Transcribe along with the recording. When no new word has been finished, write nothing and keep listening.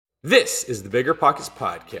This is the Bigger Pockets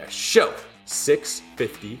Podcast, show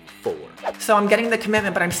 654. So I'm getting the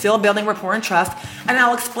commitment, but I'm still building rapport and trust, and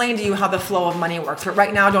I'll explain to you how the flow of money works. But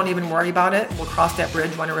right now, don't even worry about it. We'll cross that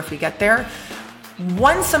bridge whenever if we get there.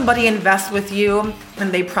 Once somebody invests with you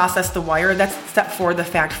and they process the wire, that's step 4 of the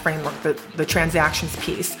fact framework, the transactions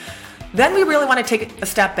piece. Then we really want to take a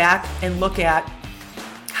step back and look at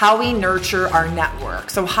how we nurture our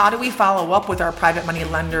network. So how do we follow up with our private money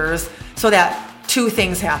lenders so that 2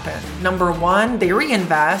 things happen? Number 1, they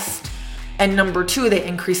reinvest. And number 2, they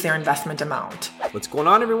increase their investment amount. What's going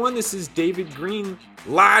on, everyone? This is David Green,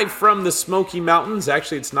 live from the Smoky Mountains.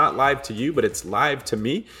 Actually, it's not live to you, but it's live to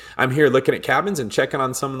me. I'm here looking at cabins and checking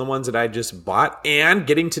on some of the ones that I just bought and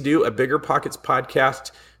getting to do a Bigger Pockets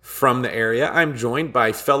podcast from the area. I'm joined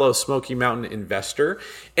by fellow Smoky Mountain investor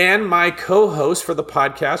and my co-host for the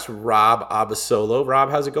podcast, Rob Abasolo. Rob,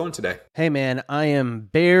 how's it going today? Hey man, I am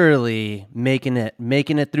barely making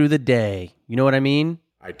it through the day. You know what I mean?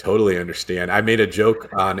 I totally understand. I made a joke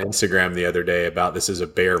on Instagram the other day about this is a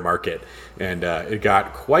bear market, and it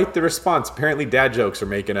got quite the response. Apparently, dad jokes are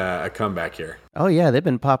making a comeback here. Oh yeah, they've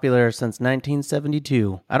been popular since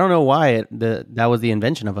 1972. I don't know why that was the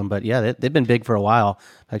invention of them, but yeah, they've been big for a while.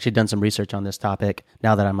 I've actually done some research on this topic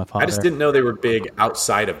now that I'm a father. I just didn't know they were big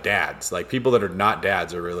outside of dads. Like people that are not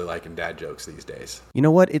dads are really liking dad jokes these days. You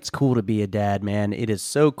know what? It's cool to be a dad, man. It is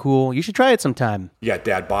so cool. You should try it sometime. You got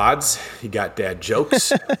dad bods. You got dad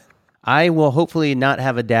jokes. I will hopefully not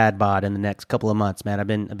have a dad bod in the next couple of months, man. I've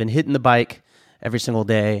been hitting the bike every single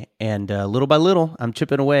day, and little by little, I'm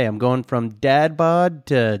chipping away. I'm going from dad bod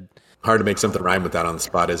to... Hard to make something rhyme with that on the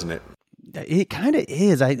spot, isn't it? It kind of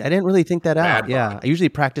is. I didn't really think that Rad out. Yeah, I usually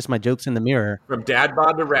practice my jokes in the mirror. From dad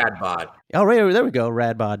bod to rad bod. Oh, right, there we go.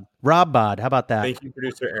 Rad bod. Rob bod. How about that? Thank you,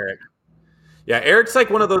 producer Eric. Yeah, Eric's like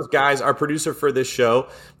one of those guys, our producer for this show,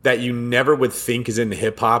 that you never would think is into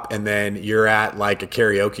hip hop, and then you're at like a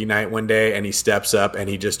karaoke night one day, and he steps up and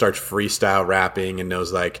he just starts freestyle rapping and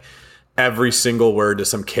knows like every single word to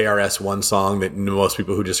some KRS-One song that most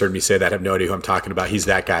people who just heard me say that have no idea who I'm talking about. He's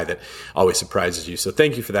that guy that always surprises you. So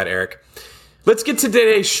thank you for that, Eric. Let's get to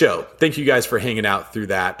today's show. Thank you guys for hanging out through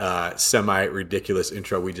that semi-ridiculous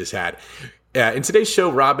intro we just had. In today's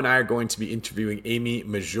show, Rob and I are going to be interviewing Amy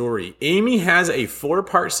Majuri. Amy has a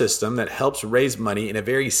 4-part system that helps raise money in a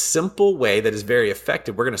very simple way that is very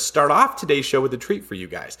effective. We're going to start off today's show with a treat for you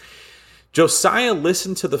guys. Josiah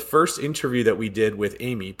listened to the first interview that we did with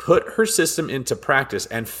Amy, put her system into practice,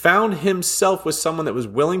 and found himself with someone that was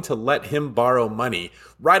willing to let him borrow money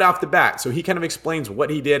right off the bat. So he kind of explains what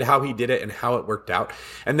he did, how he did it, and how it worked out.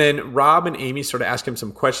 And then Rob and Amy sort of ask him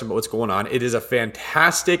some questions about what's going on. It is a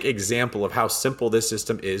fantastic example of how simple this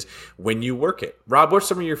system is when you work it. Rob, what are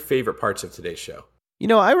some of your favorite parts of today's show? You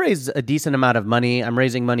know, I raise a decent amount of money. I'm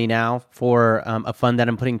raising money now for a fund that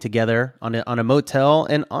I'm putting together on a motel.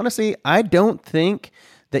 And honestly, I don't think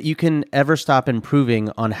that you can ever stop improving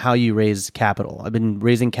on how you raise capital. I've been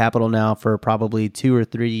raising capital now for probably 2 or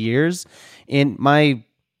 3 years. And my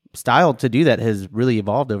style to do that has really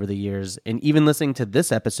evolved over the years. And even listening to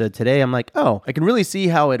this episode today, I'm like, oh, I can really see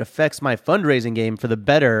how it affects my fundraising game for the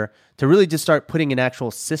better to really just start putting in actual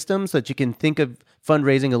systems so that you can think of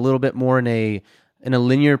fundraising a little bit more in a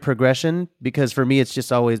linear progression, because for me, it's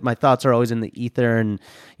just always, my thoughts are always in the ether, and,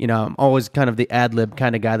 you know, I'm always kind of the ad lib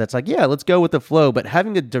kind of guy that's like, yeah, let's go with the flow. But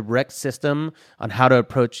having a direct system on how to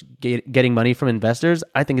approach getting money from investors,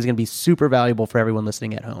 I think is going to be super valuable for everyone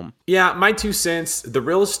listening at home. Yeah, my 2 cents, the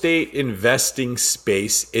real estate investing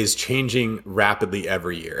space is changing rapidly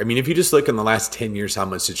every year. I mean, if you just look in the last 10 years, how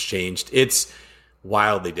much it's changed, it's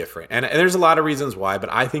wildly different. And there's a lot of reasons why,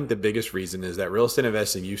 but I think the biggest reason is that real estate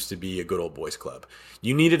investing used to be a good old boys club.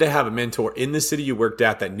 You needed to have a mentor in the city you worked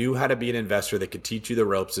at that knew how to be an investor, that could teach you the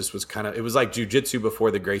ropes. This was it was like jujitsu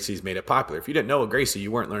before the Gracies made it popular. If you didn't know a Gracie,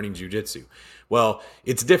 you weren't learning jujitsu. Well,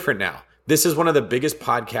 it's different now. This is one of the biggest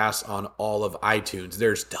podcasts on all of iTunes.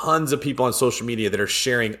 There's tons of people on social media that are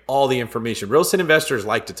sharing all the information. Real estate investors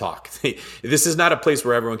like to talk. This is not a place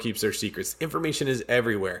where everyone keeps their secrets. Information is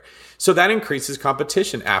everywhere. So that increases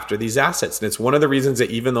competition after these assets. And it's one of the reasons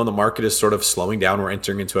that even though the market is sort of slowing down, we're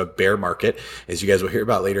entering into a bear market, as you guys will hear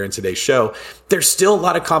about later in today's show, there's still a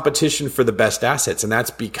lot of competition for the best assets. And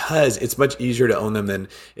that's because it's much easier to own them than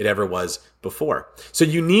it ever was before. So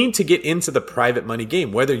you need to get into the private money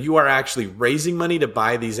game, whether you are actually raising money to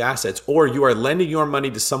buy these assets or you are lending your money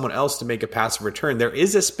to someone else to make a passive return. There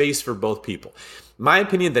is a space for both people. my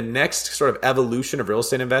opinion, the next sort of evolution of real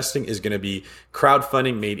estate investing is going to be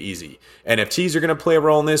crowdfunding made easy. NFTs are going to play a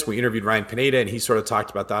role in this. We interviewed Ryan Pineda, and he sort of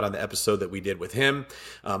talked about that on the episode that we did with him.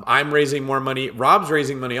 I'm raising more money. Rob's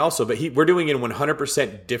raising money also, but we're doing it in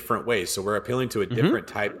 100% different ways. So we're appealing to a different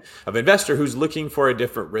type of investor who's looking for a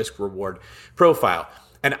different risk reward profile.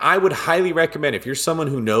 And I would highly recommend, if you're someone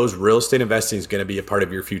who knows real estate investing is going to be a part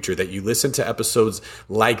of your future, that you listen to episodes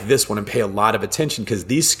like this one and pay a lot of attention, because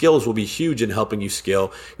these skills will be huge in helping you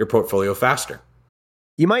scale your portfolio faster.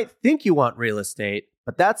 You might think you want real estate,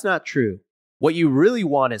 but that's not true. What you really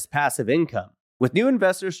want is passive income. With new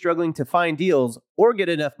investors struggling to find deals or get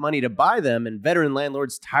enough money to buy them, and veteran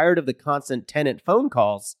landlords tired of the constant tenant phone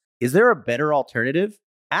calls, is there a better alternative?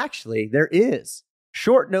 Actually, there is.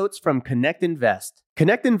 Short notes from Connect Invest.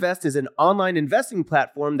 Connect Invest is an online investing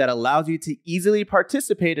platform that allows you to easily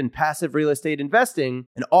participate in passive real estate investing,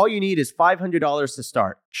 and all you need is $500 to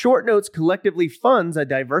start. Short Notes collectively funds a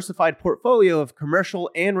diversified portfolio of commercial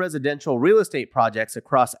and residential real estate projects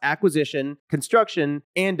across acquisition, construction,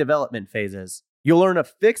 and development phases. You'll earn a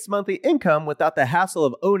fixed monthly income without the hassle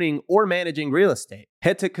of owning or managing real estate.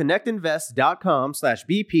 Head to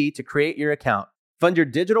connectinvest.com/BP to create your account. Fund your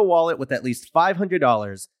digital wallet with at least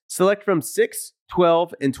 $500. Select from 6,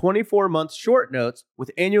 12, and 24-month short notes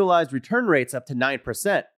with annualized return rates up to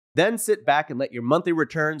 9%. Then sit back and let your monthly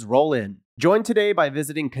returns roll in. Join today by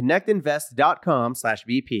visiting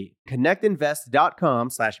connectinvest.com/BP.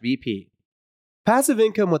 Connectinvest.com/BP. Passive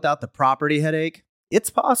income without the property headache?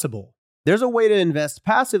 It's possible. There's a way to invest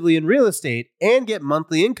passively in real estate and get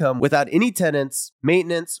monthly income without any tenants,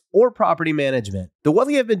 maintenance, or property management. The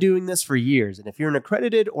Wealthy have been doing this for years, and if you're an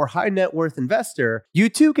accredited or high net worth investor, you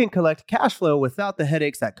too can collect cash flow without the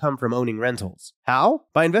headaches that come from owning rentals. How?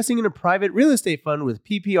 By investing in a private real estate fund with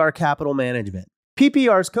PPR Capital Management.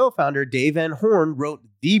 PPR's co-founder, Dave Van Horn, wrote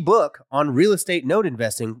the book on real estate note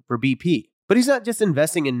investing for BP. But he's not just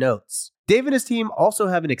investing in notes. Dave and his team also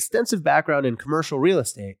have an extensive background in commercial real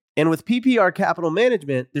estate. And with PPR Capital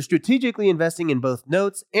Management, they're strategically investing in both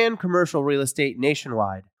notes and commercial real estate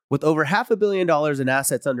nationwide. With over $500 million in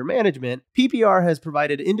assets under management, PPR has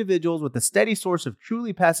provided individuals with a steady source of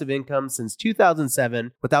truly passive income since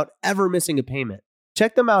 2007 without ever missing a payment.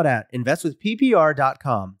 Check them out at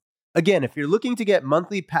investwithppr.com. Again, if you're looking to get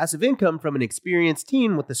monthly passive income from an experienced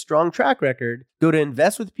team with a strong track record, go to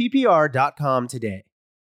investwithppr.com today.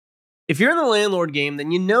 If you're in the landlord game,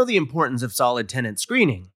 then you know the importance of solid tenant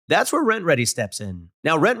screening. That's where RentRedi steps in.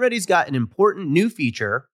 Now, RentRedi's got an important new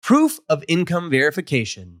feature, proof of income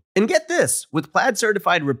verification. And get this, with Plaid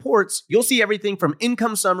certified reports, you'll see everything from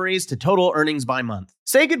income summaries to total earnings by month.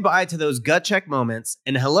 Say goodbye to those gut check moments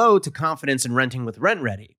and hello to confidence in renting with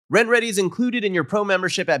RentRedi. RentRedi is included in your pro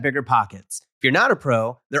membership at BiggerPockets. If you're not a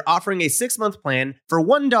pro, they're offering a 6-month plan for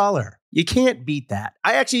 $1. You can't beat that.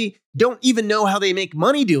 I actually don't even know how they make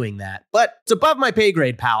money doing that, but it's above my pay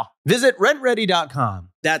grade, pal. Visit rentredi.com.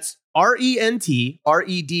 That's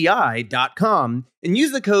RENTREDI.com and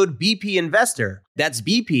use the code BP Investor. That's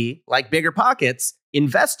BP, like BiggerPockets,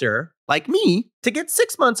 Investor, like me, to get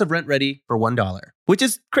 6 months of RentRedi for $1, which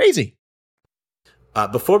is crazy.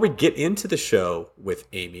 Before we get into the show with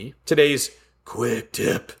Amy, today's quick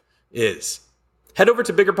tip is head over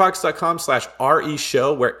to biggerpockets.com/RE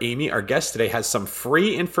show, where Amy, our guest today, has some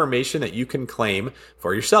free information that you can claim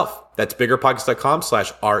for yourself. That's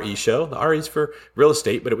biggerpockets.com/RE show. The R is for real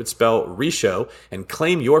estate, but it would spell re-show, and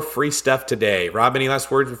claim your free stuff today. Rob, any last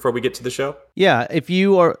words before we get to the show? Yeah, if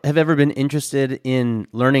you have ever been interested in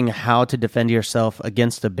learning how to defend yourself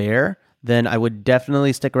against a bear, then I would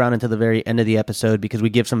definitely stick around until the very end of the episode, because we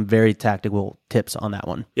give some very tactical tips on that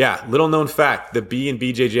one. Yeah, little known fact, the B in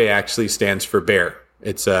BJJ actually stands for bear.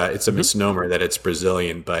 It's a misnomer that it's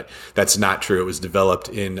Brazilian, but that's not true. It was developed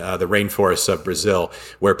in the rainforests of Brazil,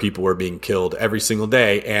 where people were being killed every single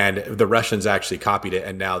day, and the Russians actually copied it,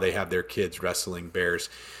 and now they have their kids wrestling bears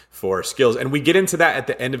for skills. And we get into that at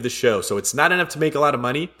the end of the show. So it's not enough to make a lot of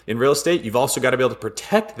money in real estate. You've also got to be able to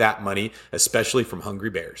protect that money, especially from hungry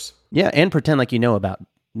bears. Yeah, and pretend like you know about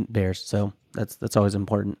bears. So that's always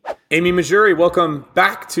important. Amy Majuri, welcome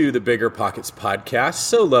back to the Bigger Pockets podcast.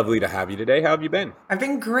 So lovely to have you today. How have you been? I've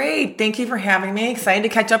been great. Thank you for having me. Excited to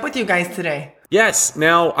catch up with you guys today. Yes.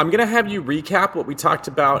 Now, I'm going to have you recap what we talked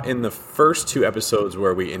about in the first 2 episodes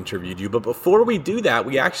where we interviewed you. But before we do that,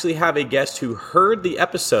 we actually have a guest who heard the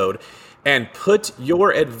episode and put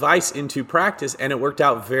your advice into practice, and it worked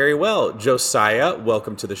out very well. Josiah,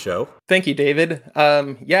 welcome to the show. Thank you, David.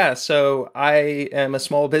 So I am a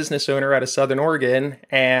small business owner out of Southern Oregon,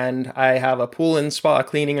 and I have a pool and spa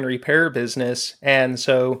cleaning and repair business. And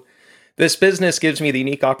so This business gives me the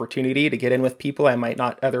unique opportunity to get in with people I might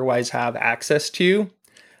not otherwise have access to.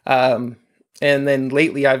 And then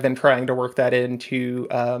lately I've been trying to work that into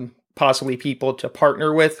possibly people to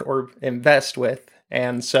partner with or invest with.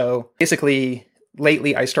 And so basically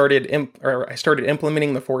lately I started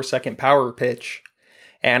implementing the 4-second power pitch.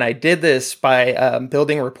 And I did this by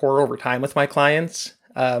building rapport over time with my clients.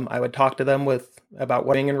 I would talk to them about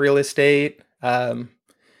what in real estate.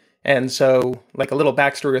 And so, like a little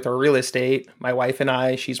backstory with our real estate, my wife and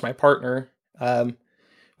I, she's my partner.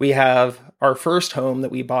 We have our first home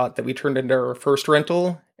that we bought that we turned into our first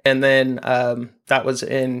rental. And then that was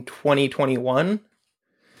in 2021.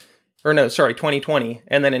 2020.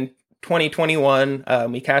 And then in 2021,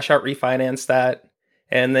 we cash out refinanced that.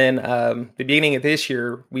 And then the beginning of this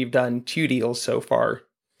year, we've done 2 deals so far.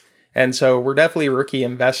 And so we're definitely rookie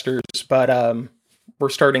investors, but we're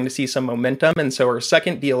starting to see some momentum. And so our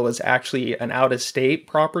second deal was actually an out-of-state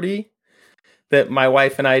property that my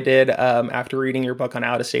wife and I did after reading your book on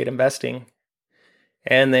out-of-state investing.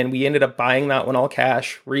 And then we ended up buying that one all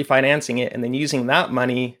cash, refinancing it, and then using that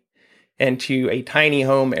money into a tiny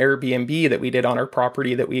home Airbnb that we did on our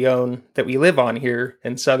property that we own, that we live on here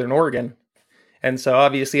in Southern Oregon. And so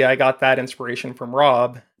obviously I got that inspiration from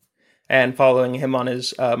Rob and following him on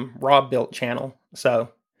his Rob Built channel. So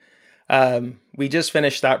we just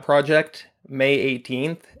finished that project May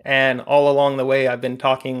 18th. And all along the way, I've been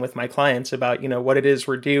talking with my clients about, what it is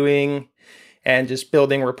we're doing and just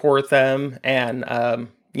building rapport with them and,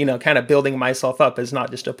 kind of building myself up as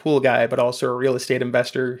not just a pool guy, but also a real estate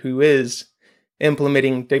investor who is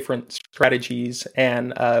implementing different strategies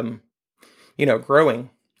and, growing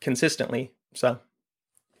consistently. So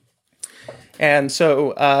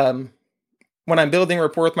when I'm building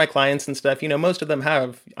rapport with my clients and stuff, most of them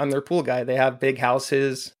I'm their pool guy. They have big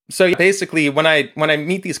houses. So basically when I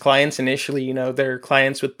meet these clients initially, they're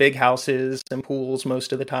clients with big houses and pools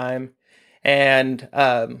most of the time. And,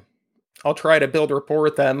 I'll try to build rapport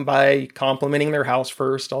with them by complimenting their house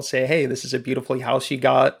first. I'll say, hey, this is a beautiful house you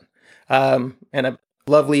got, and a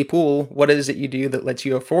lovely pool. What is it you do that lets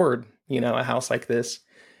you afford, a house like this?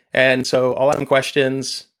 And so I'll ask them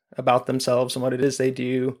questions about themselves and what it is they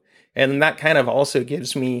do. And that kind of also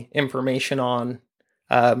gives me information on,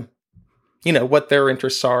 what their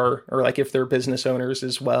interests are, or like if they're business owners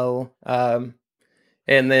as well. And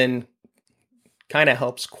then kind of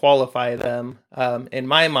helps qualify them. In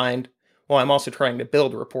my mind, well, I'm also trying to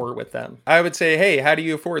build rapport with them. I would say, hey, how do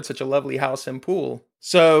you afford such a lovely house and pool?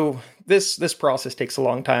 So this process takes a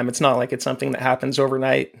long time. It's not like it's something that happens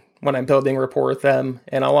overnight when I'm building rapport with them.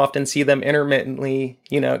 And I'll often see them intermittently,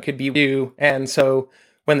 it could be you. And so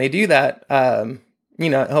when they do that,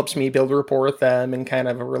 it helps me build rapport with them and kind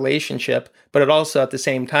of a relationship, but it also at the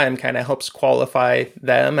same time kind of helps qualify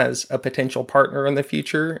them as a potential partner in the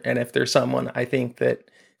future. And if there's someone I think that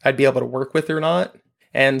I'd be able to work with or not.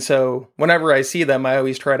 And so whenever I see them, I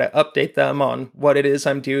always try to update them on what it is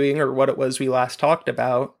I'm doing or what it was we last talked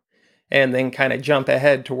about, and then kind of jump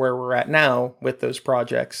ahead to where we're at now with those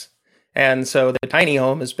projects. And so the tiny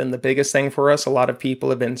home has been the biggest thing for us. A lot of people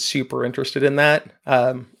have been super interested in that.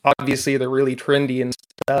 Obviously, they're really trendy and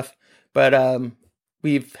stuff, but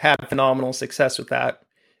we've had phenomenal success with that.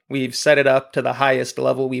 We've set it up to the highest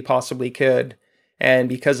level we possibly could. And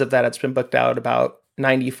because of that, it's been booked out about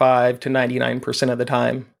 95 to 99% of the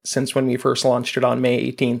time since when we first launched it on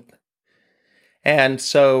May 18th. And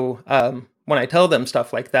so when I tell them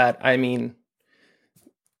stuff like that, I mean,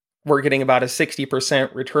 we're getting about a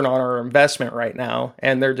 60% return on our investment right now,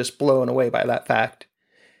 and they're just blown away by that fact.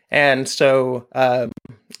 And so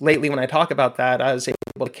lately when I talk about that, I was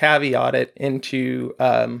able to caveat it into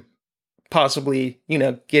possibly,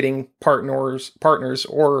 getting partners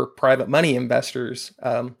or private money investors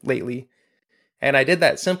lately. And I did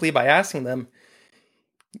that simply by asking them,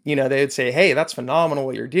 they would say, hey, that's phenomenal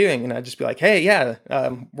what you're doing. And I'd just be like, hey, yeah,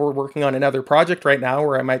 we're working on another project right now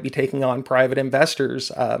where I might be taking on private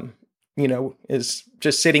investors, is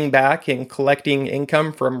just sitting back and collecting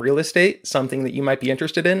income from real estate, something that you might be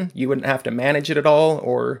interested in. You wouldn't have to manage it at all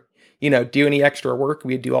or, do any extra work.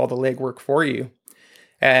 We'd do all the legwork for you.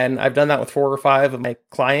 And I've done that with 4 or 5 of my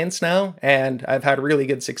clients now, and I've had really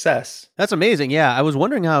good success. That's amazing. Yeah, I was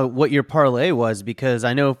wondering what your parlay was, because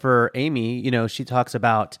I know for Amy, she talks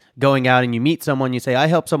about going out and you meet someone, you say, I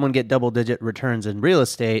help someone get double-digit returns in real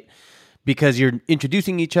estate, because you're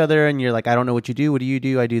introducing each other and you're like, I don't know what you do. What do you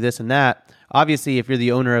do? I do this and that. Obviously, if you're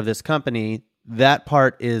the owner of this company, that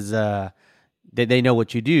part is that they know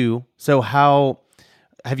what you do. So how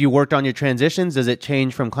have you worked on your transitions? Does it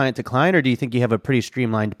change from client to client, or do you think you have a pretty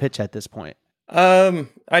streamlined pitch at this point?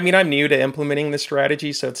 I mean, I'm new to implementing this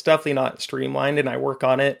strategy, so it's definitely not streamlined, and I work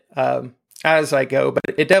on it as I go. But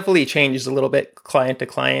it definitely changes a little bit client to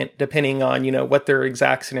client, depending on what their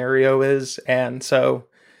exact scenario is. And so,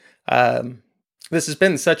 this has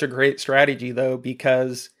been such a great strategy, though,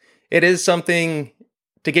 because it is something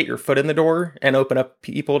to get your foot in the door and open up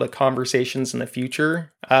people to conversations in the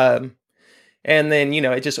future. And then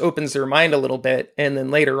it just opens their mind a little bit, and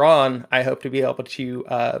then later on, I hope to be able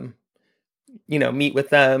to meet with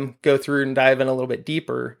them, go through and dive in a little bit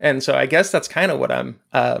deeper. And so I guess that's kind of what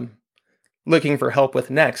I'm looking for help with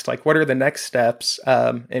next. Like, what are the next steps?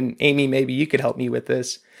 And Amy, maybe you could help me with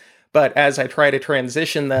this. But as I try to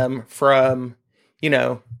transition them from,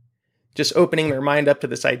 just opening their mind up to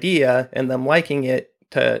this idea and them liking it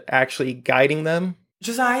to actually guiding them.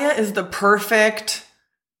 Josiah is the perfect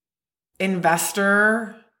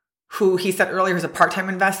investor who he said earlier is a part-time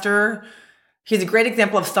investor. He's a great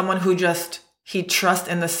example of someone who he trusts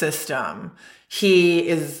in the system.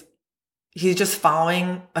 He's just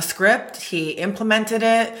following a script. He implemented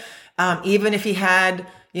it. Even if he had,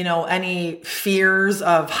 any fears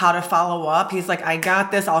of how to follow up, he's like, I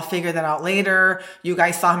got this. I'll figure that out later. You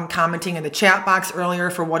guys saw him commenting in the chat box earlier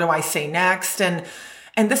for what do I say next? And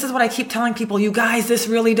this is what I keep telling people, you guys, this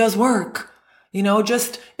really does work.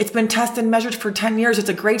 It's been tested and measured for 10 years. It's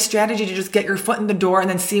a great strategy to just get your foot in the door and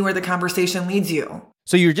then see where the conversation leads you.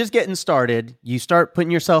 So you're just getting started. You start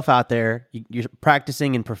putting yourself out there. You're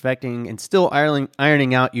practicing and perfecting and still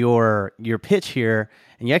ironing out your pitch here.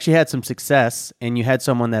 And you actually had some success, and you had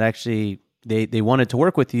someone that actually they wanted to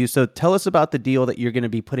work with you. So tell us about the deal that you're going to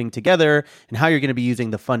be putting together and how you're going to be using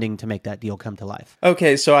the funding to make that deal come to life.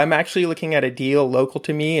 Okay, so I'm actually looking at a deal local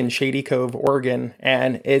to me in Shady Cove, Oregon,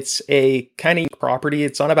 and it's a kind of unique property.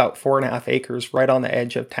 It's on about 4.5 acres right on the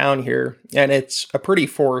edge of town here, and it's a pretty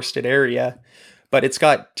forested area, but it's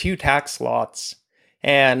got 2 tax lots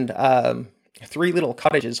and 3 little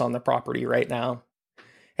cottages on the property right now.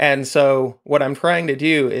 And so what I'm trying to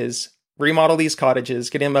do is remodel these cottages,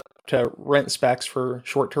 get them up to rent specs for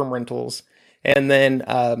short-term rentals, and then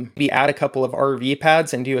we add a couple of RV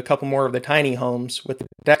pads and do a couple more of the tiny homes with the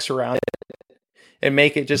decks around it and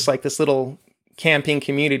make it just like this little camping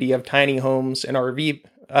community of tiny homes and RV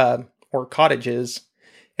or cottages.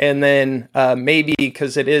 And then maybe,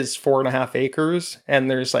 because it is 4.5 acres and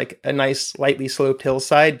there's like a nice lightly sloped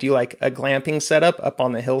hillside, do like a glamping setup up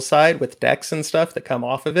on the hillside with decks and stuff that come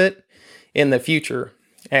off of it in the future.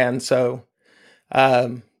 And so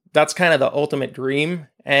that's kind of the ultimate dream.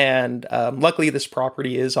 And luckily, this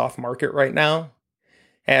property is off market right now.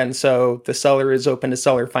 And so the seller is open to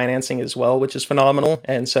seller financing as well, which is phenomenal.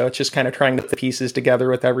 And so it's just kind of trying to put the pieces together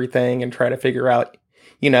with everything and try to figure out,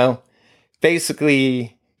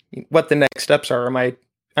 basically what the next steps are.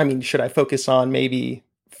 Should I focus on maybe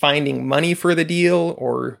finding money for the deal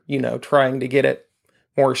or, trying to get it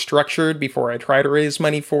more structured before I try to raise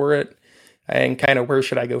money for it? And kind of where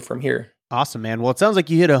should I go from here? Awesome, man. Well, it sounds like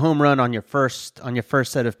you hit a home run on your first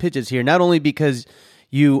set of pitches here, not only because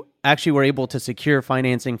you actually were able to secure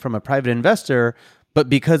financing from a private investor, but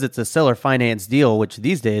because it's a seller finance deal, which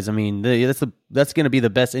these days, that's going to be the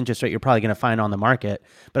best interest rate you're probably going to find on the market.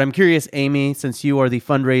 But I'm curious, Amy, since you are the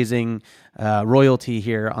fundraising royalty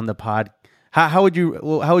here on the pod, how would you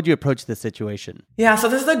approach this situation? Yeah, so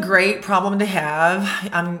this is a great problem to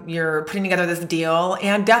have. You're putting together this deal,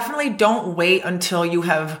 and definitely don't wait until you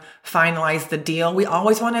have finalized the deal. We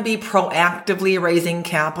always want to be proactively raising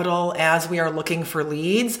capital as we are looking for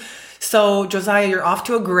leads. So Josiah, you're off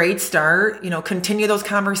to a great start. Continue those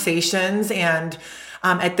conversations, and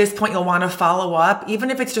at this point, you'll want to follow up,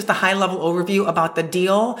 even if it's just a high-level overview about the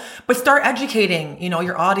deal, but start educating,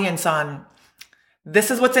 your audience on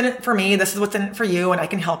this is what's in it for me. This is what's in it for you. And I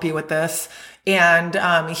can help you with this. And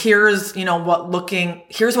here's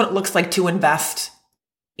what it looks like to invest,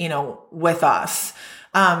 with us.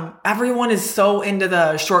 Everyone is so into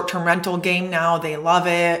the short-term rental game now. They love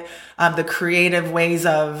it. The creative ways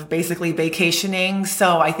of basically vacationing.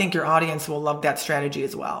 So I think your audience will love that strategy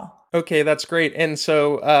as well. Okay, that's great. And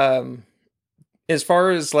so as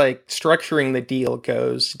far as like structuring the deal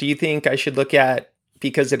goes, do you think I should look at,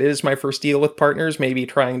 because it is my first deal with partners, maybe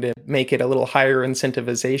trying to make it a little higher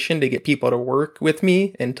incentivization to get people to work with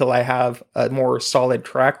me until I have a more solid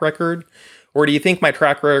track record? Or do you think my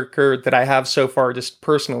track record that I have so far just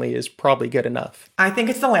personally is probably good enough? I think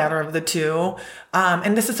it's the latter of the two.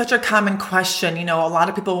 And this is such a common question. A lot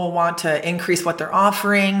of people will want to increase what they're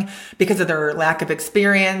offering because of their lack of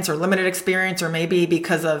experience or limited experience, or maybe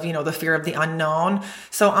because of, the fear of the unknown.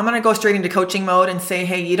 So I'm going to go straight into coaching mode and say,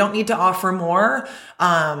 hey, you don't need to offer more.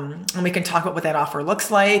 And we can talk about what that offer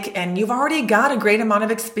looks like. And you've already got a great amount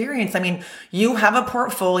of experience. You have a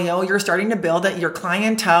portfolio, you're starting to build it, your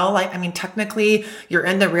clientele. Technically you're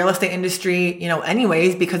in the real estate industry,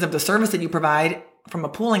 anyways, because of the service that you provide from a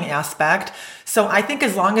pooling aspect. So I think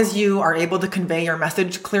as long as you are able to convey your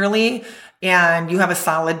message clearly and you have a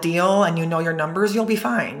solid deal and you know your numbers, you'll be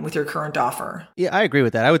fine with your current offer. Yeah, I agree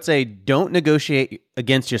with that. I would say don't negotiate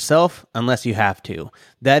against yourself unless you have to.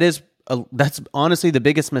 That's honestly the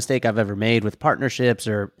biggest mistake I've ever made with partnerships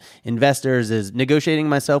or investors, is negotiating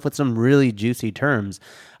myself with some really juicy terms.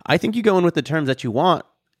 I think you go in with the terms that you want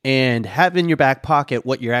and have in your back pocket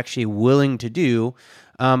what you're actually willing to do.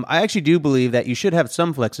 I actually do believe that you should have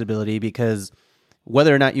some flexibility, because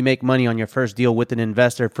whether or not you make money on your first deal with an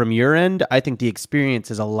investor from your end, I think the experience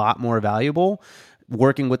is a lot more valuable.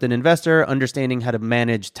 Working with an investor, understanding how to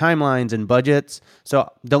manage timelines and budgets.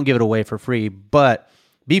 So don't give it away for free, but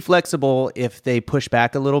be flexible if they push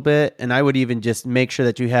back a little bit. And I would even just make sure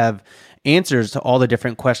that you have answers to all the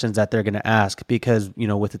different questions that they're going to ask, because,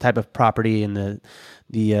 with the type of property and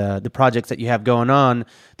the projects that you have going on,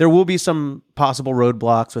 there will be some possible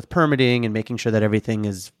roadblocks with permitting and making sure that everything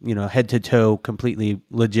is, head to toe completely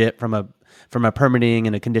legit from a permitting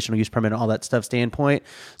and a conditional use permit and all that stuff standpoint.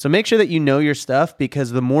 So make sure that you know your stuff,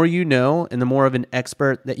 because the more you know and the more of an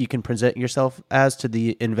expert that you can present yourself as to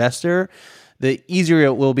the investor, the easier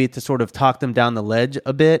it will be to sort of talk them down the ledge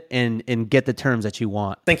a bit and get the terms that you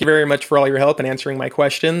want. Thank you very much for all your help in answering my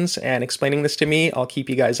questions and explaining this to me. I'll keep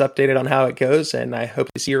you guys updated on how it goes, and I hope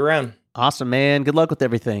to see you around. Awesome, man. Good luck with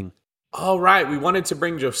everything. All right, we wanted to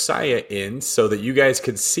bring Josiah in so that you guys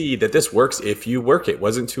could see that this works if you work it.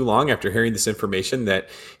 Wasn't too long after hearing this information that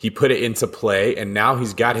he put it into play, and now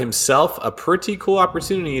he's got himself a pretty cool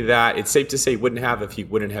opportunity that it's safe to say wouldn't have if he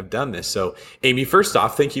wouldn't have done this. So, Amy, first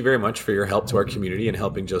off, thank you very much for your help to our community and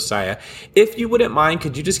helping Josiah. If you wouldn't mind,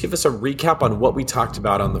 could you just give us a recap on what we talked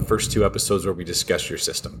about on the first two episodes where we discussed your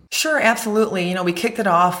system? Sure, absolutely. We kicked it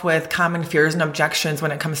off with common fears and objections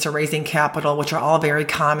when it comes to raising capital, which are all very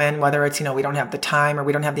common, whether it's, we don't have the time or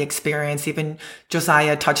we don't have the experience. Even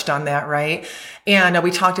Josiah touched on that, right? And we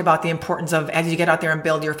talked about the importance of, as you get out there and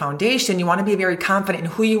build your foundation, you want to be very confident in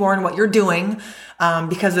who you are and what you're doing.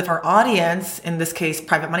 Because if our audience, in this case,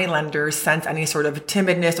 private money lenders, sense any sort of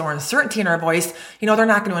timidness or uncertainty in our voice, they're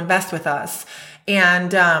not going to invest with us. And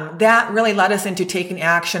that really led us into taking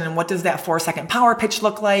action. And what does that 4-second power pitch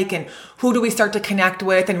look like? And who do we start to connect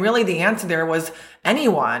with? And really the answer there was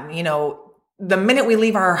anyone. The minute we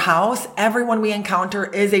leave our house, everyone we encounter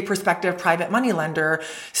is a prospective private money lender.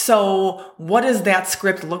 So what does that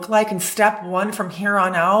script look like? And step one from here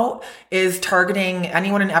on out is targeting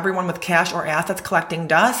anyone and everyone with cash or assets collecting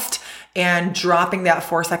dust and dropping that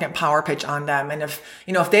 4-second power pitch on them. And if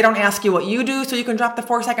they don't ask you what you do so you can drop the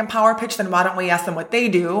 4-second power pitch, then why don't we ask them what they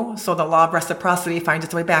do? So the law of reciprocity finds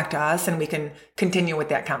its way back to us and we can continue with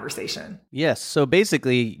that conversation. Yes. So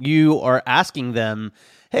basically you are asking them,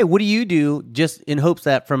 hey, what do you do? Just in hopes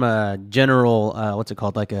that from a general,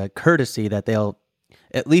 like a courtesy, that they'll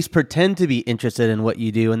at least pretend to be interested in what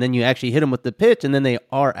you do. And then you actually hit them with the pitch and then they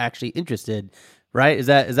are actually interested, right? Is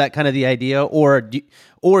that kind of the idea? Or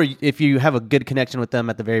if you have a good connection with them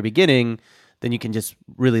at the very beginning, then you can just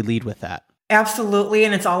really lead with that. Absolutely.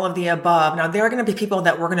 And it's all of the above. Now, there are going to be people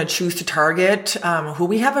that we're going to choose to target who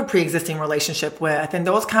we have a pre-existing relationship with. And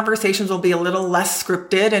those conversations will be a little less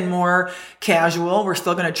scripted and more casual. We're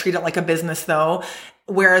still going to treat it like a business, though.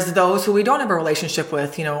 Whereas those who we don't have a relationship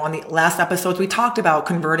with, on the last episodes, we talked about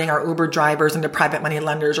converting our Uber drivers into private money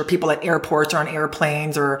lenders, or people at airports or on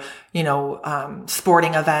airplanes, or,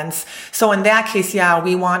 sporting events. So in that case, yeah,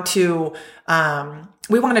 we want to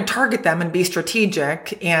target them and be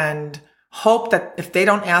strategic and hope that if they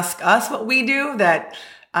don't ask us what we do, that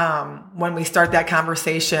when we start that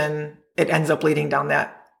conversation, it ends up leading down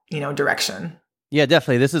that, direction. Yeah,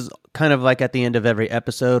 definitely. This is kind of like at the end of every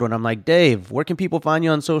episode when I'm like, Dave, where can people find you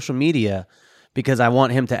on social media? Because I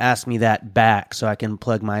want him to ask me that back so I can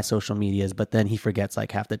plug my social medias, but then he forgets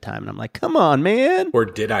like half the time. And I'm like, come on, man. Or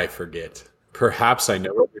did I forget? Perhaps I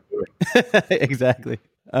know what you're doing. Exactly.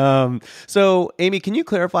 So, Amy, can you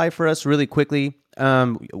clarify for us really quickly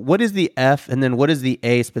what is the F and then what is the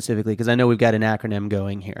A specifically? Because I know we've got an acronym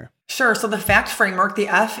going here. Sure. So the FACT framework, the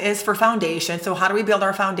F is for foundation. So how do we build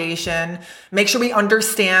our foundation? Make sure we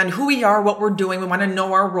understand who we are, what we're doing. We want to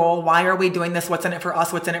know our role. Why are we doing this? What's in it for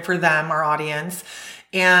us? What's in it for them, our audience?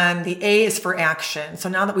 And the A is for action. So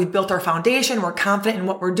now that we've built our foundation, we're confident in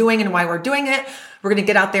what we're doing and why we're doing it. We're going to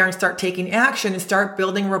get out there and start taking action and start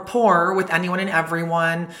building rapport with anyone and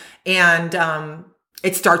everyone. And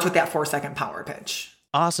it starts with that 4-second power pitch.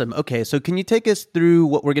 Awesome. Okay. So can you take us through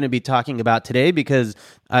what we're going to be talking about today? Because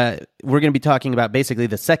we're going to be talking about basically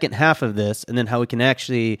the second half of this and then how we can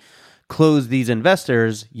actually close these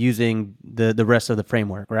investors using the rest of the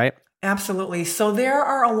framework, right? Absolutely. So there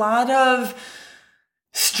are a lot of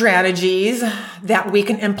strategies that we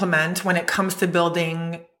can implement when it comes to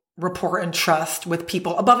building rapport and trust with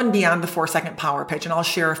people above and beyond the 4-second power pitch. And I'll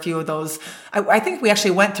share a few of those. I think we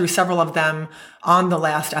actually went through several of them on the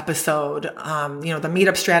last episode. The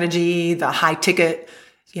meetup strategy, the high ticket,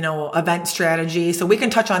 event strategy. So we can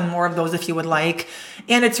touch on more of those if you would like.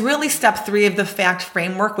 And it's really step 3 of the FACT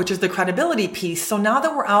framework, which is the credibility piece. So now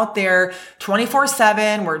that we're out there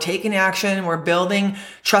 24/7, we're taking action, we're building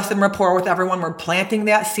trust and rapport with everyone, we're planting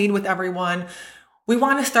that seed with everyone. We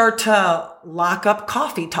want to start to lock up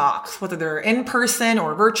coffee talks, whether they're in person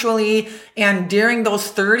or virtually. And during those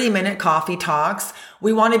 30-minute coffee talks,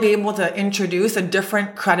 we want to be able to introduce a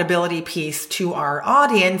different credibility piece to our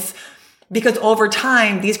audience, because over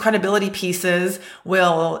time, these credibility pieces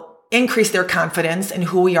will increase their confidence in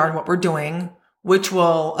who we are and what we're doing, which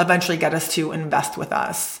will eventually get us to invest with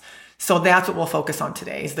us. So that's what we'll focus on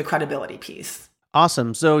today, is the credibility piece.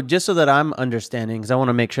 Awesome. So just so that I'm understanding, because I want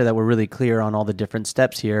to make sure that we're really clear on all the different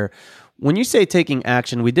steps here. When you say taking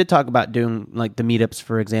action, we did talk about doing like the meetups,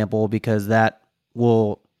 for example, because that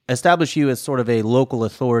will establish you as sort of a local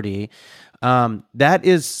authority. That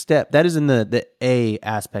is in the A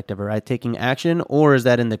aspect of it, right? Taking action, or is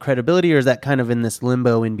that in the credibility, or is that kind of in this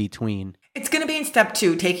limbo in between? It's going to be in step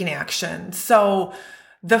 2, taking action. So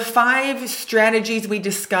the 5 strategies we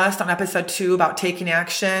discussed on episode 2 about taking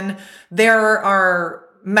action, there are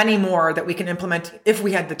many more that we can implement if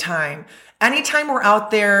we had the time. Anytime we're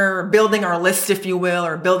out there building our list, if you will,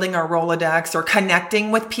 or building our Rolodex or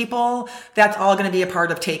connecting with people, that's all going to be a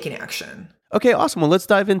part of taking action. Okay, awesome. Well, let's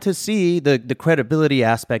dive into see the credibility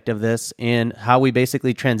aspect of this and how we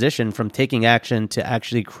basically transition from taking action to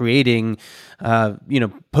actually creating,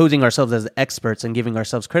 posing ourselves as experts and giving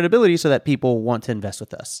ourselves credibility so that people want to invest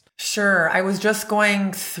with us. Sure. I was just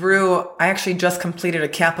going through, I actually just completed a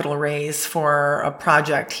capital raise for a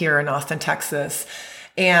project here in Austin, Texas.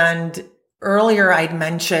 And earlier I'd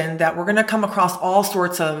mentioned that we're going to come across all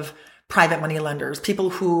sorts of private money lenders, people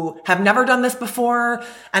who have never done this before,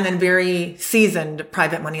 and then very seasoned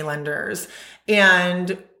private money lenders.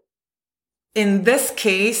 And in this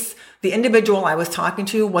case, the individual I was talking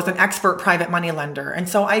to was an expert private money lender. And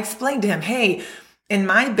so I explained to him, hey, in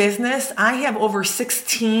my business, I have over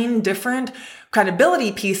 16 different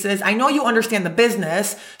credibility pieces. I know you understand the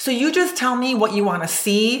business, so you just tell me what you want to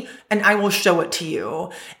see and I will show it to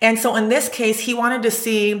you. And so in this case, he wanted to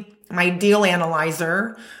see my deal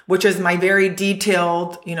analyzer, which is my very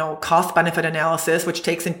detailed, cost benefit analysis, which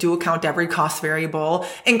takes into account every cost variable,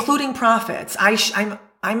 including profits. I'm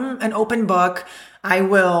an open book. I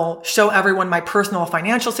will show everyone my personal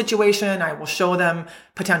financial situation. I will show them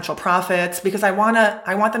potential profits because I want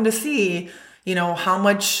them to see, how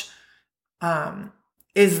much,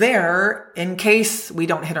 is there in case we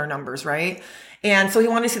don't hit our numbers, right? And so he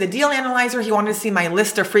wanted to see the deal analyzer. He wanted to see my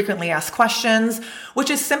list of frequently asked questions, which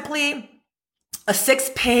is simply a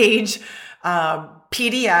 6-page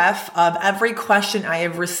PDF of every question I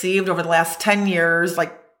have received over the last 10 years,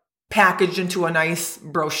 like packaged into a nice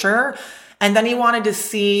brochure. And then he wanted to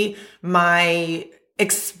see my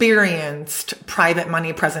experienced private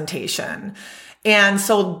money presentation. And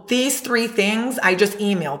so these 3 things, I just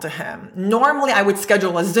emailed to him. Normally I would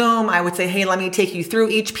schedule a Zoom. I would say, hey, let me take you through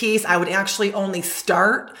each piece. I would actually only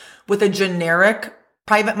start with a generic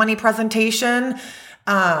private money presentation,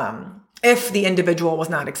 if the individual was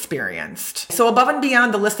not experienced. So above and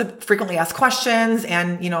beyond the list of frequently asked questions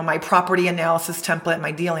and, my property analysis template,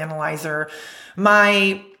 my deal analyzer,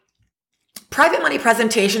 my private money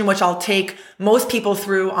presentation, which I'll take most people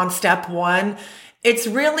through on step 1, it's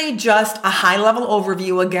really just a high-level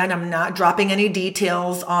overview. Again, I'm not dropping any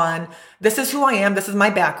details on this is who I am, this is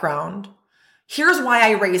my background. Here's why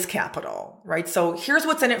I raise capital, right? So here's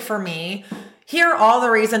what's in it for me. Here are all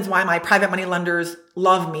the reasons why my private money lenders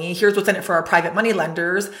love me. Here's what's in it for our private money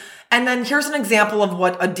lenders. And then here's an example of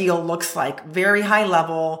what a deal looks like, very high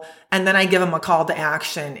level. And then I give them a call to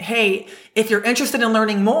action. Hey, if you're interested in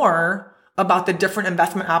learning more about the different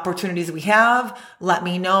investment opportunities we have, let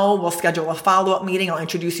me know. We'll schedule a follow-up meeting. I'll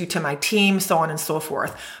introduce you to my team, so on and so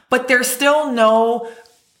forth. But there's still no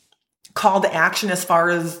call to action as far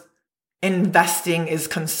as investing is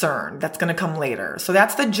concerned. That's going to come later. So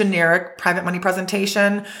that's the generic private money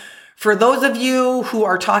presentation. For those of you who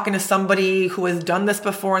are talking to somebody who has done this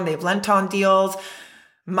before and they've lent on deals,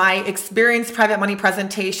 my experienced private money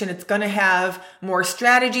presentation, it's going to have more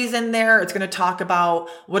strategies in there. It's going to talk about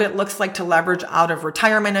what it looks like to leverage out of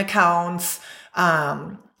retirement accounts.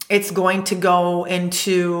 It's going to go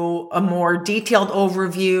into a more detailed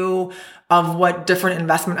overview of what different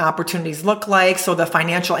investment opportunities look like. So the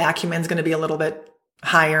financial acumen is going to be a little bit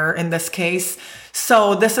higher in this case.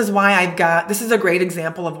 So this is a great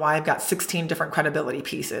example of why I've got 16 different credibility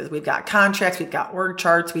pieces. We've got contracts, we've got org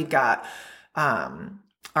charts, we've got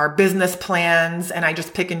our business plans, and I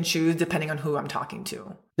just pick and choose depending on who I'm talking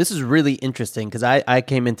to. This is really interesting because I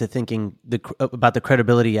came into thinking about the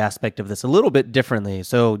credibility aspect of this a little bit differently.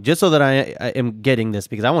 So just so that I am getting this,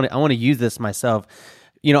 because I want to use this myself.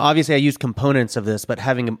 Obviously I use components of this, but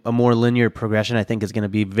having a more linear progression, I think, is going to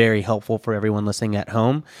be very helpful for everyone listening at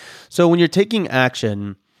home. So when you're taking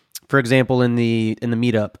action, for example, in the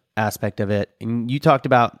meetup aspect of it, and you talked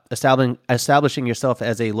about establishing yourself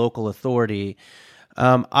as a local authority,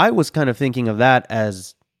 I was kind of thinking of that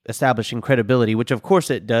as establishing credibility, which of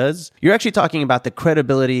course it does. You're actually talking about the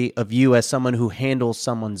credibility of you as someone who handles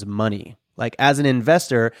someone's money. Like as an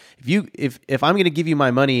investor, if I'm going to give you my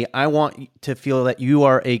money, I want to feel that you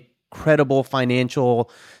are a credible, financial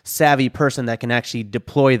savvy person that can actually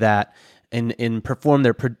deploy that and perform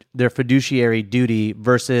their fiduciary duty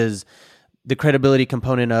versus the credibility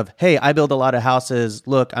component of, hey, I build a lot of houses.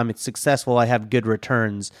 Look, I'm successful. I have good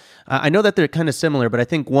returns. I know that they're kind of similar, but I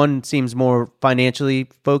think one seems more financially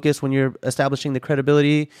focused when you're establishing the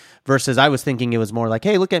credibility versus I was thinking it was more like,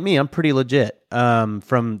 hey, look at me. I'm pretty legit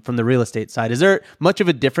from the real estate side. Is there much of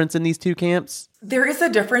a difference in these two camps? There is a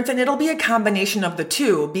difference, and it'll be a combination of the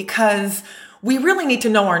two because we really need to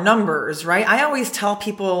know our numbers, right? I always tell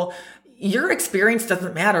people, your experience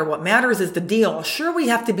doesn't matter. What matters is the deal. Sure, we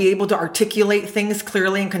have to be able to articulate things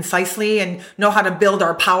clearly and concisely and know how to build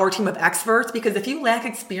our power team of experts, because if you lack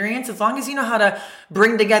experience, as long as you know how to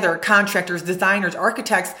bring together contractors, designers,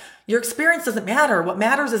 architects, your experience doesn't matter. What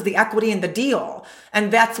matters is the equity in the deal.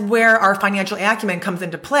 And that's where our financial acumen comes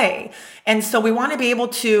into play. And so we want to be able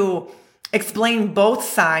to explain both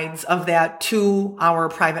sides of that to our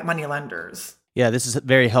private money lenders. Yeah, this is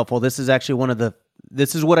very helpful. This is actually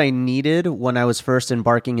this is what I needed when I was first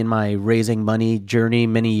embarking in my raising money journey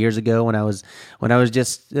many years ago when I was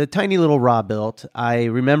just a tiny little raw built. I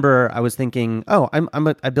remember I was thinking,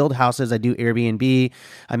 I build houses, I do Airbnb,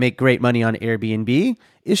 I make great money on Airbnb.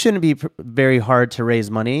 It shouldn't be very hard to raise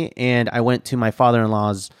money. And I went to my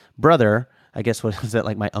father-in-law's brother, I guess was it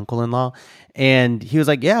like my uncle-in-law? And he was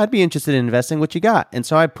like, yeah, I'd be interested in investing. What you got? And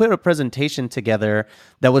so I put a presentation together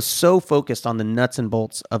that was so focused on the nuts and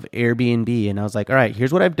bolts of Airbnb. And I was like, all right,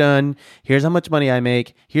 here's what I've done. Here's how much money I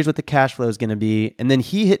make. Here's what the cash flow is going to be. And then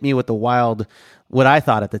he hit me with what I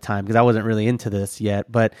thought at the time, because I wasn't really into this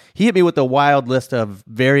yet, but he hit me with a wild list of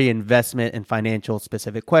very investment and financial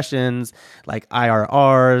specific questions like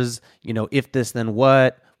IRRs, if this, then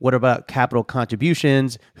what? What about capital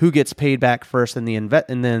contributions? Who gets paid back first in the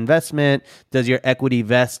investment? Does your equity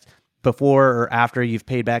vest before or after you've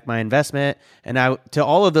paid back my investment? And to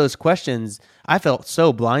all of those questions, I felt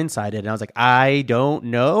so blindsided. And I was like, I don't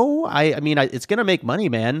know. I mean, it's going to make money,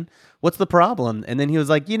 man. What's the problem? And then he was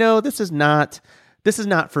like, this is not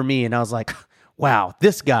for me. And I was like, wow,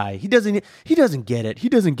 this guy, he doesn't get it. He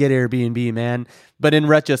doesn't get Airbnb, man. But in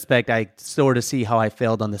retrospect, I sort of see how I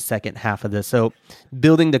failed on the second half of this. So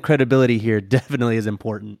building the credibility here definitely is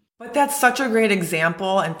important. But that's such a great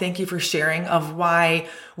example, and thank you for sharing, of why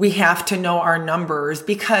we have to know our numbers,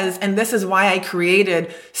 and this is why I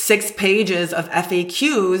created 6 pages of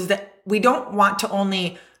FAQs that we don't want to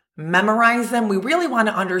only memorize them. We really want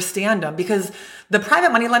to understand them, because the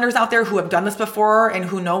private money lenders out there who have done this before and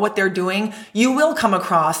who know what they're doing, you will come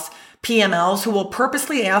across PMLs who will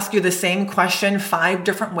purposely ask you the same question 5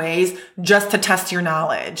 different ways just to test your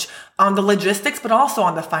knowledge on the logistics, but also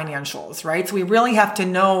on the financials, right? So we really have to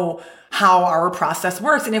know how our process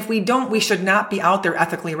works. And if we don't, we should not be out there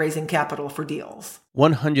ethically raising capital for deals.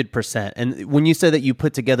 100%. And when you said that you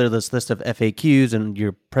put together this list of FAQs and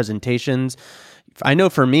your presentations, I know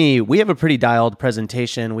for me, we have a pretty dialed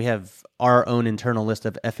presentation. We have our own internal list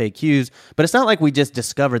of FAQs, but it's not like we just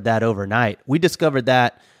discovered that overnight. We discovered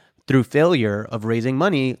that through failure of raising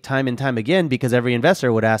money time and time again, because every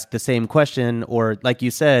investor would ask the same question, or like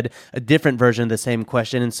you said, a different version of the same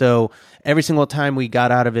question. And so every single time we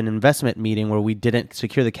got out of an investment meeting where we didn't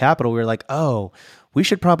secure the capital, we were like, oh, we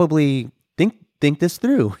should probably think this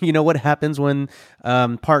through. What happens when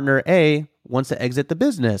partner A wants to exit the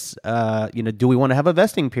business? Do we want to have a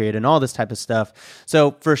vesting period and all this type of stuff?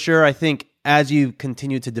 So for sure, I think as you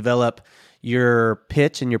continue to develop your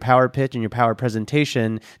pitch and your power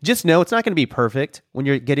presentation, just know it's not going to be perfect when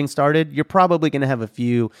you're getting started. You're probably going to have a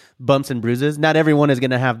few bumps and bruises. Not everyone is going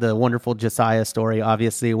to have the wonderful Josiah story,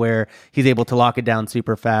 obviously, where he's able to lock it down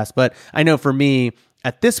super fast. But I know for me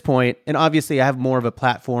at this point, and obviously I have more of a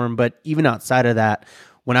platform, but even outside of that,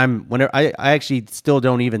 whenever I actually still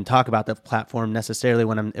don't even talk about the platform necessarily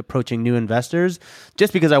when I'm approaching new investors,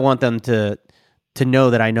 just because I want them to know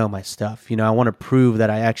that I know my stuff. I want to prove that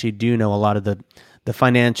I actually do know a lot of the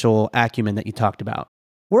financial acumen that you talked about.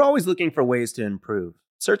 We're always looking for ways to improve,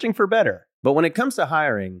 searching for better. But when it comes to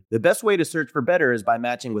hiring, the best way to search for better is by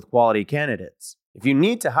matching with quality candidates. If you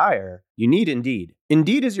need to hire, you need Indeed.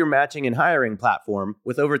 Indeed is your matching and hiring platform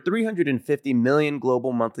with over 350 million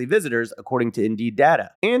global monthly visitors, according to Indeed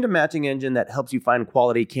data, and a matching engine that helps you find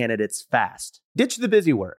quality candidates fast. Ditch the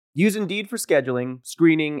busy work. Use Indeed for scheduling,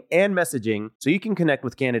 screening, and messaging so you can connect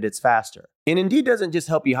with candidates faster. And Indeed doesn't just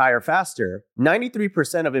help you hire faster.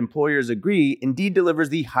 93% of employers agree Indeed delivers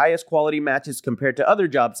the highest quality matches compared to other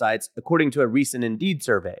job sites, according to a recent Indeed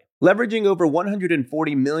survey. Leveraging over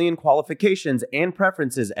 140 million qualifications and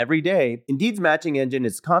preferences every day, Indeed's matching engine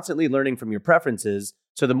is constantly learning from your preferences,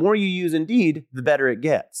 so the more you use Indeed, the better it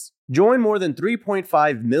gets. Join more than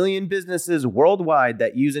 3.5 million businesses worldwide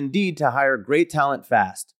that use Indeed to hire great talent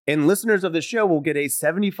fast. And listeners of the show will get a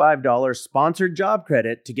 $75 sponsored job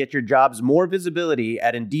credit to get your jobs more visibility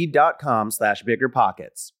at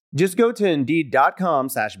Indeed.com/biggerpockets. Just go to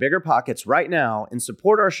Indeed.com/biggerpockets right now and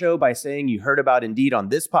support our show by saying you heard about Indeed on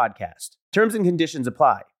this podcast. Terms and conditions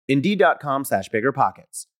apply.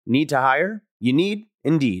 Indeed.com/biggerpockets. Need to hire? You need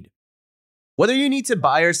Indeed. Whether you need to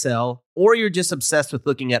buy or sell, or you're just obsessed with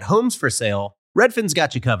looking at homes for sale, Redfin's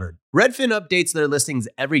got you covered. Redfin updates their listings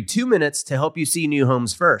every 2 minutes to help you see new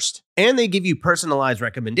homes first. And they give you personalized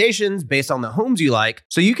recommendations based on the homes you like,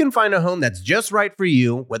 so you can find a home that's just right for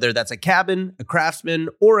you, whether that's a cabin, a craftsman,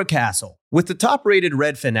 or a castle. With the top-rated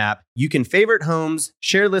Redfin app, you can favorite homes,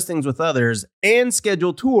 share listings with others, and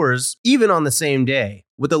schedule tours even on the same day,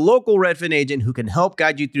 with a local Redfin agent who can help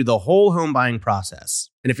guide you through the whole home buying process.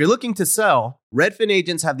 And if you're looking to sell, Redfin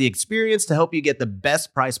agents have the experience to help you get the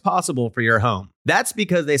best price possible for your home. That's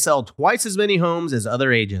because they sell twice as many homes as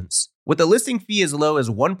other agents. With a listing fee as low as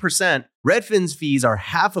 1%, Redfin's fees are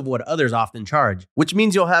half of what others often charge, which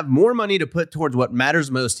means you'll have more money to put towards what matters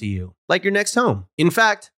most to you, like your next home. In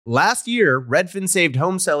fact, last year, Redfin saved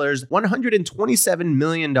home sellers $127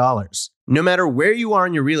 million. No matter where you are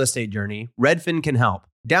in your real estate journey, Redfin can help.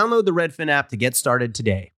 Download the Redfin app to get started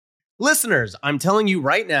today. Listeners, I'm telling you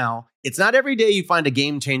right now, it's not every day you find a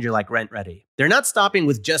game changer like RentRedi. They're not stopping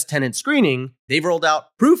with just tenant screening. They've rolled out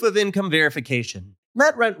proof of income verification.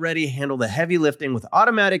 Let RentRedi handle the heavy lifting with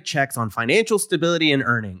automatic checks on financial stability and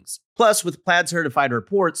earnings. Plus, with Plaid certified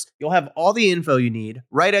reports, you'll have all the info you need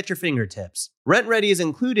right at your fingertips. RentRedi is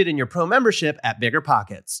included in your pro membership at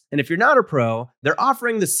BiggerPockets. And if you're not a pro, they're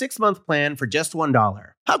offering the 6-month plan for just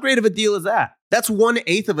 $1. How great of a deal is that? That's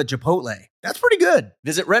 1/8 of a Chipotle. That's pretty good.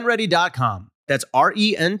 Visit rentredi.com. That's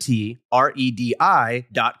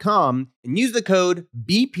RENTREDI.com and use the code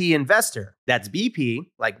BPInvestor. That's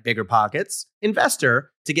BP, like BiggerPockets,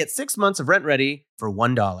 Investor, to get 6 months of RentRedi for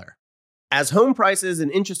 $1. As home prices and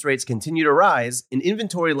interest rates continue to rise and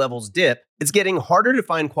inventory levels dip, it's getting harder to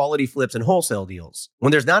find quality flips and wholesale deals.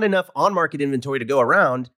 When there's not enough on-market inventory to go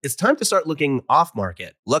around, it's time to start looking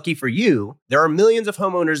off-market. Lucky for you, there are millions of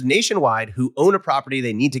homeowners nationwide who own a property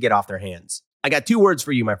they need to get off their hands. I got 2 words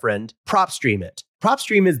for you, my friend. PropStream it.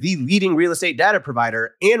 PropStream is the leading real estate data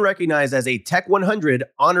provider and recognized as a Tech 100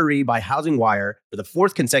 honoree by HousingWire for the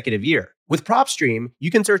 4th consecutive year. With PropStream,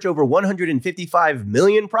 you can search over 155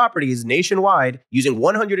 million properties nationwide using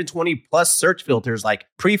 120 plus search filters like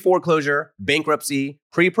pre-foreclosure, bankruptcy,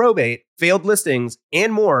 pre-probate, failed listings,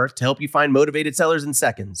 and more to help you find motivated sellers in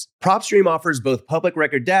seconds. PropStream offers both public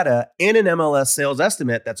record data and an MLS sales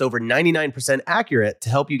estimate that's over 99% accurate to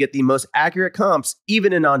help you get the most accurate comps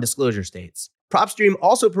even in non-disclosure states. PropStream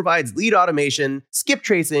also provides lead automation, skip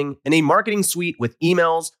tracing, and a marketing suite with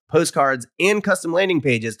emails, postcards, and custom landing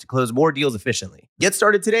pages to close more deals efficiently. Get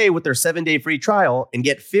started today with their 7-day free trial and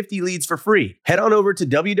get 50 leads for free. Head on over to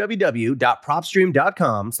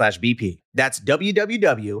www.propstream.com/BP. That's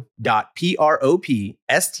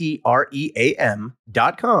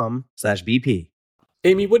www.propstream.com/BP.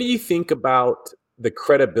 Amy, what do you think about the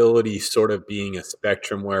credibility sort of being a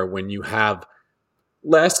spectrum where when you have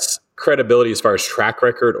less credibility as far as track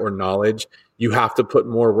record or knowledge, you have to put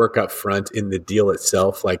more work up front in the deal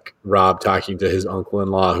itself, like Rob talking to his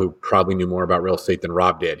uncle-in-law who probably knew more about real estate than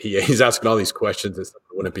Rob did. He's asking all these questions that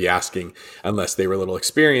someone wouldn't be asking unless they were a little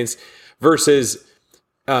experienced, versus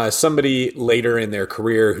somebody later in their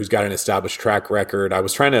career who's got an established track record. I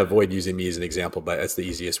was trying to avoid using me as an example, but that's the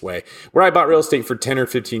easiest way. Where I bought real estate for 10 or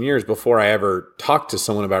 15 years before I ever talked to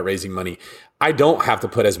someone about raising money, I don't have to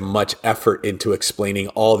put as much effort into explaining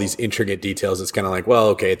all these intricate details. It's kind of like, well,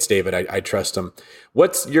 okay, it's David. I trust him. How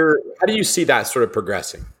do you see that sort of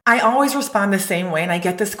progressing? I always respond the same way, and I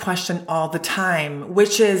get this question all the time,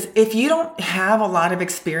 which is if you don't have a lot of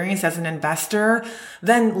experience as an investor,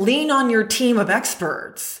 then lean on your team of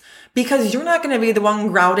experts because you're not going to be the one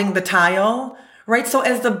grouting the tile, right? So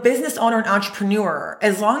as the business owner and entrepreneur,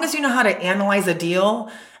 as long as you know how to analyze a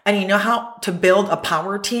deal and you know how to build a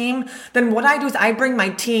power team, then what I do is I bring my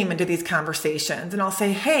team into these conversations and I'll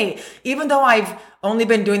say, hey, even though I've only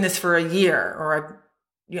been doing this for a year or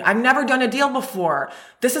I've never done a deal before,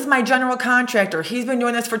 this is my general contractor. He's been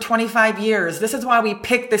doing this for 25 years. This is why we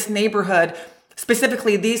picked this neighborhood,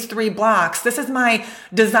 specifically these 3 blocks. This is my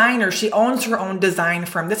designer. She owns her own design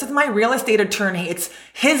firm. This is my real estate attorney. It's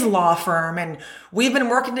his law firm. And we've been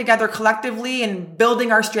working together collectively and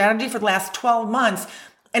building our strategy for the last 12 months.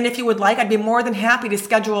 And if you would like, I'd be more than happy to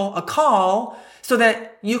schedule a call so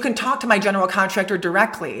that you can talk to my general contractor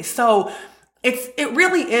directly. So it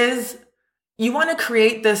really is, you want to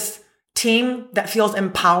create this team that feels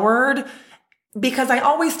empowered, because I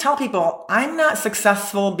always tell people I'm not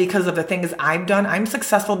successful because of the things I've done. I'm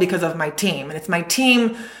successful because of my team, and it's my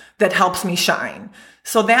team that helps me shine.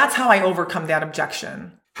 So that's how I overcome that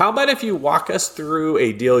objection. How about if you walk us through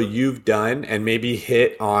a deal you've done and maybe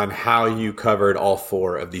hit on how you covered all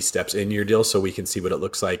 4 of these steps in your deal so we can see what it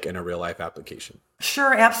looks like in a real life application?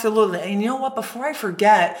 Sure, absolutely. And you know what, before I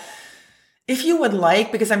forget, if you would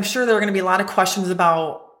like, because I'm sure there are going to be a lot of questions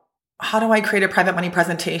about how do I create a private money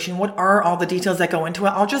presentation? What are all the details that go into it?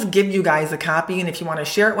 I'll just give you guys a copy. And if you want to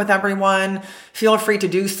share it with everyone, feel free to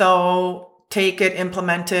do so. Take it,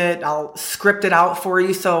 implement it. I'll script it out for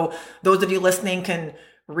you so those of you listening can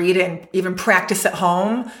read it and even practice at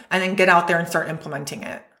home and then get out there and start implementing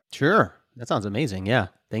it. Sure. That sounds amazing. Yeah.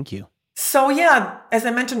 Thank you. So yeah, as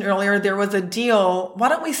I mentioned earlier, there was a deal. Why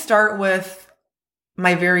don't we start with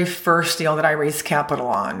my very first deal that I raised capital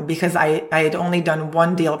on, because I had only done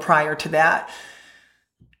one deal prior to that.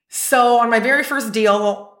 So on my very first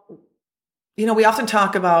deal, we often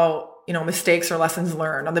talk about, mistakes or lessons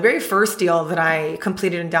learned. On the very first deal that I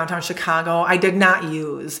completed in downtown Chicago, I did not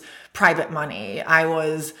use private money. I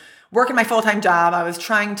was working my full-time job. I was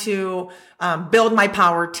trying to build my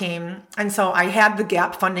power team. And so I had the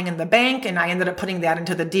gap funding in the bank and I ended up putting that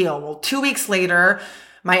into the deal. Well, 2 weeks later,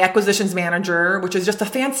 my acquisitions manager, which is just a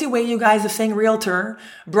fancy way, you guys, of saying realtor,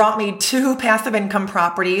 brought me 2 passive income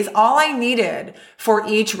properties. All I needed for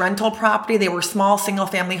each rental property, they were small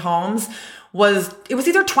single-family homes, was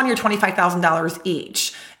either $20,000 or $25,000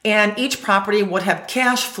 each. And each property would have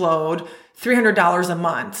cash flowed $300 a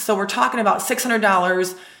month. So we're talking about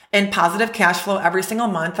 $600 in positive cash flow every single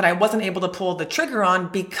month that I wasn't able to pull the trigger on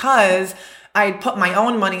because I put my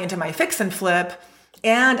own money into my fix and flip,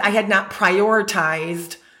 and I had not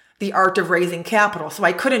prioritized the art of raising capital. So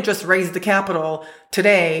I couldn't just raise the capital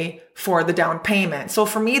today for the down payment. So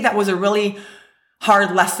for me, that was a really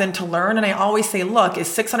hard lesson to learn. And I always say, look, is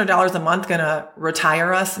 $600 a month going to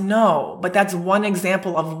retire us? No, but that's one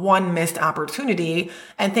example of one missed opportunity.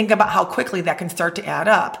 And think about how quickly that can start to add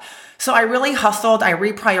up. So I really hustled. I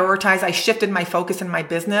reprioritized. I shifted my focus in my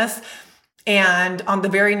business. And on the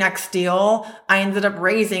very next deal, I ended up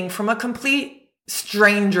raising from a complete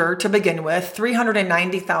stranger to begin with,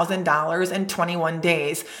 $390,000 in 21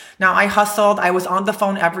 days. Now I hustled. I was on the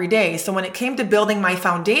phone every day. So when it came to building my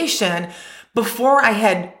foundation, before I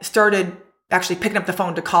had started actually picking up the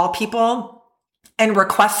phone to call people and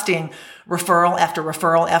requesting referral after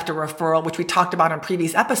referral after referral, which we talked about on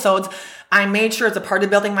previous episodes, I made sure as a part of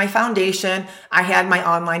building my foundation, I had my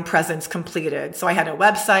online presence completed. So I had a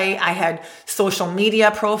website, I had social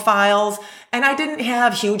media profiles, and I didn't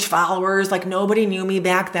have huge followers, like nobody knew me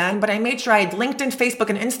back then, but I made sure I had LinkedIn, Facebook,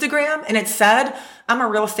 and Instagram, and it said, I'm a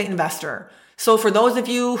real estate investor. So for those of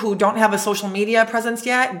you who don't have a social media presence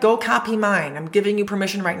yet, go copy mine. I'm giving you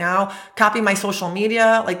permission right now. Copy my social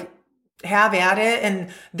media, like have at it.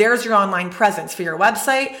 And there's your online presence for your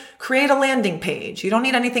website. Create a landing page. You don't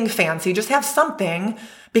need anything fancy. Just have something,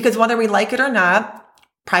 because whether we like it or not,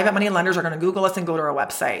 private money lenders are going to Google us and go to our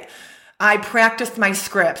website. I practiced my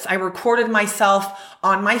scripts. I recorded myself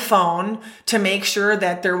on my phone to make sure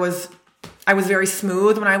that I was very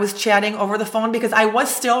smooth when I was chatting over the phone, because I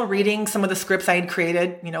was still reading some of the scripts I had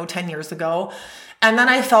created, 10 years ago. And then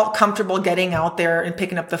I felt comfortable getting out there and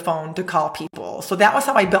picking up the phone to call people. So that was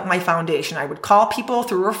how I built my foundation. I would call people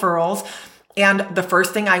through referrals. And the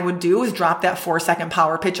first thing I would do is drop that 4-second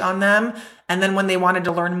power pitch on them. And then when they wanted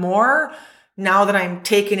to learn more, now that I'm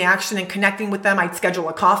taking action and connecting with them, I'd schedule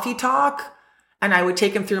a coffee talk. And I would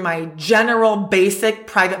take them through my general basic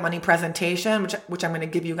private money presentation, which I'm going to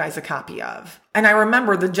give you guys a copy of. And I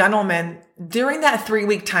remember the gentleman during that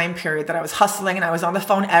 3-week time period that I was hustling and I was on the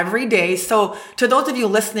phone every day. So to those of you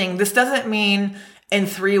listening, this doesn't mean in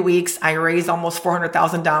 3 weeks I raised almost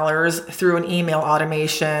 $400,000 through an email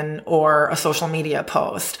automation or a social media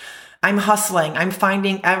post. I'm hustling. I'm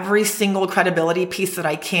finding every single credibility piece that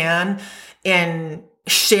I can and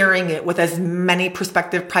sharing it with as many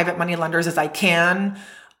prospective private money lenders as I can,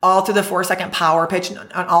 all through the 4-second power pitch,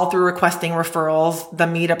 and all through requesting referrals, the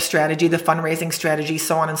meetup strategy, the fundraising strategy,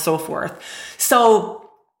 so on and so forth. So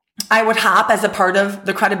I would hop as a part of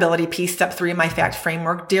the credibility piece, step 3 of my FACT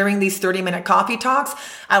framework. During these 30-minute coffee talks,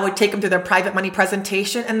 I would take them through their private money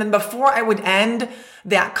presentation. And then before I would end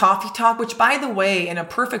that coffee talk, which by the way, in a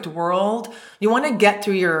perfect world, you want to get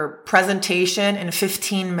through your presentation in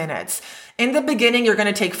 15 minutes. In the beginning, you're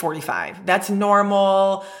going to take 45. That's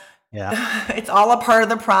normal. Yeah. It's all a part of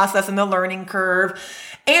the process and the learning curve.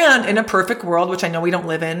 And in a perfect world, which I know we don't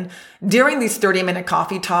live in, during these 30-minute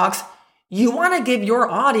coffee talks, you want to give your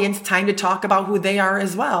audience time to talk about who they are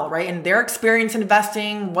as well, right? And their experience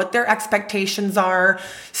investing, what their expectations are.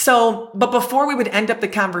 But before we would end up the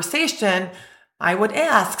conversation, I would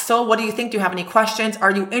ask, so what do you think? Do you have any questions? Are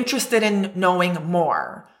you interested in knowing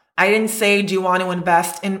more? I didn't say, do you want to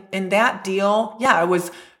invest in that deal? Yeah, it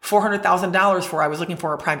was $400,000 for I was looking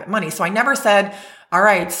for a private money. So I never said, all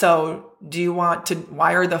right, so do you want to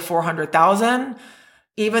wire the $400,000?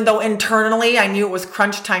 Even though internally I knew it was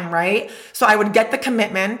crunch time, right? So I would get the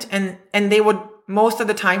commitment and they would most of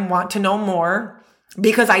the time want to know more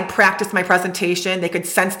because I'd practiced my presentation. They could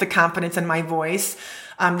sense the confidence in my voice.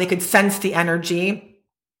 They could sense the energy.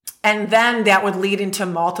 And then that would lead into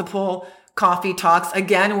multiple coffee talks,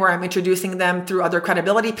 again, where I'm introducing them through other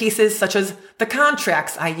credibility pieces, such as the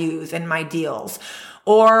contracts I use in my deals,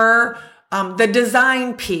 or the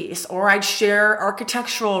design piece, or I'd share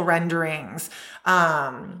architectural renderings,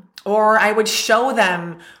 or I would show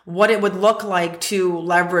them what it would look like to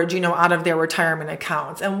leverage, out of their retirement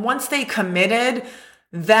accounts. And once they committed,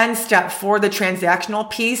 then step 4, the transactional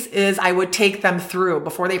piece, is I would take them through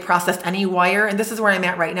before they processed any wire. And this is where I'm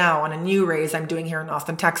at right now on a new raise I'm doing here in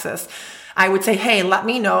Austin, Texas. I would say, hey, let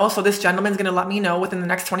me know. So this gentleman's going to let me know within the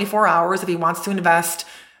next 24 hours if he wants to invest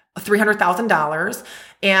 $300,000.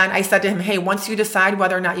 And I said to him, hey, once you decide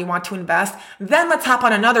whether or not you want to invest, then let's hop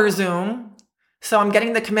on another Zoom. So I'm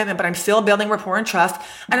getting the commitment, but I'm still building rapport and trust.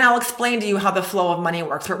 And I'll explain to you how the flow of money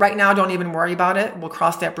works. But right now, don't even worry about it. We'll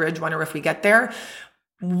cross that bridge when or if we get there.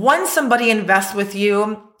 Once somebody invests with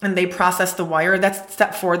you and they process the wire, that's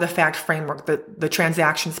step 4, the FACT framework, the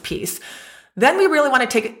transactions piece. Then we really want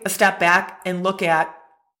to take a step back and look at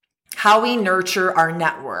how we nurture our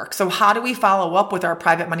network. So how do we follow up with our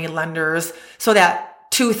private money lenders so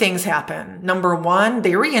that 2 things happen? Number 1,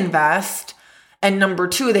 they reinvest. And number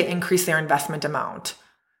 2, they increase their investment amount.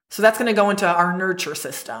 So that's going to go into our nurture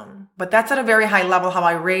system. But that's at a very high level how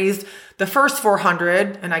I raised the first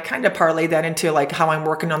 400. And I kind of parlayed that into like how I'm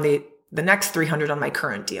working on the next 300 on my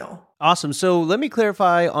current deal. Awesome. So let me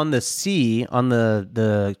clarify on the C, on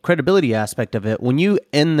the credibility aspect of it. When you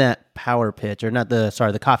end that power pitch, or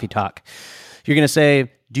the coffee talk, you're going to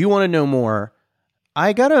say, do you want to know more?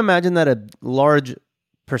 I got to imagine that a large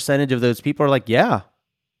percentage of those people are like, yeah,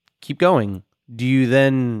 keep going. Do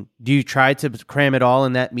you try to cram it all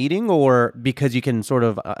in that meeting, or because you can sort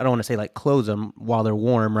of, I don't want to say like close them while they're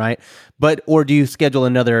warm, right? Or do you schedule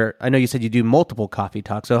another, I know you said you do multiple coffee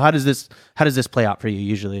talks. So how does this play out for you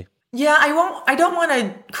usually? Yeah, I don't want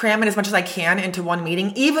to cram it as much as I can into one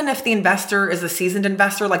meeting, even if the investor is a seasoned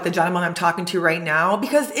investor like the gentleman I'm talking to right now,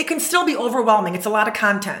 because it can still be overwhelming. It's a lot of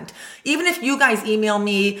content. Even if you guys email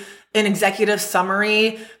me an executive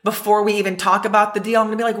summary before we even talk about the deal. I'm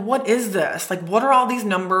going to be like, what is this? Like, what are all these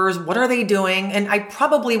numbers? What are they doing? And I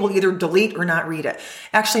probably will either delete or not read it.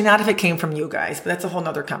 Actually, not if it came from you guys, but that's a whole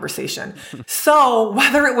nother conversation. So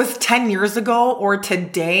whether it was 10 years ago or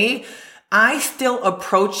today, I still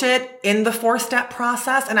approach it in the 4-step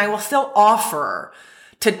process, and I will still offer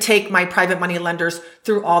to take my private money lenders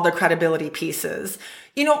through all the credibility pieces.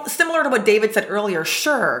 Similar to what David said earlier,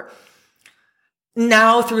 sure.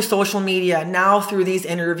 Now through social media, now through these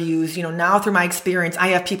interviews, now through my experience, I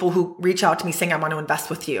have people who reach out to me saying, I want to invest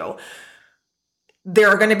with you. There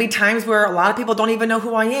are going to be times where a lot of people don't even know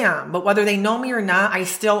who I am, but whether they know me or not, I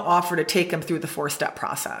still offer to take them through the 4-step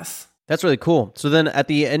process. That's really cool. So then at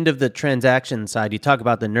the end of the transaction side, you talk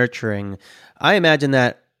about the nurturing. I imagine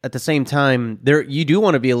that at the same time, you do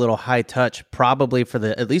want to be a little high touch, probably for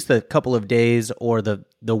at least a couple of days or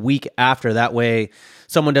the week after. That way,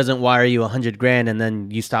 someone doesn't wire you $100,000 and then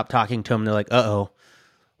you stop talking to them. And they're like, "Uh-oh,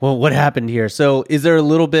 well, what happened here?" So, is there a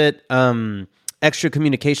little bit extra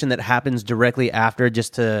communication that happens directly after,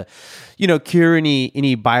 just to, cure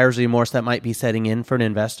any buyer's remorse that might be setting in for an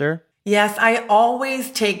investor? Yes, I always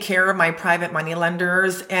take care of my private money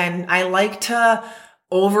lenders, and I like to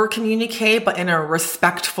over communicate, but in a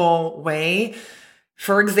respectful way.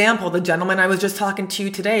 For example, the gentleman I was just talking to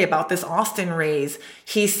today about this Austin raise,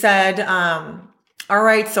 he said, all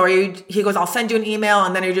right, so he goes, I'll send you an email,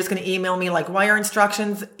 and then you're just going to email me like wire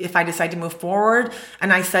instructions if I decide to move forward.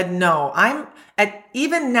 And I said, no,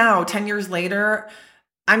 even now, 10 years later,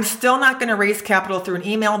 I'm still not going to raise capital through an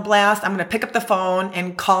email blast. I'm going to pick up the phone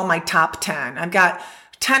and call my top 10. I've got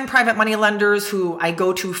 10 private money lenders who I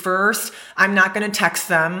go to first. I'm not going to text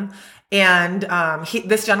them. And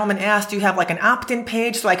this gentleman asked, do you have like an opt-in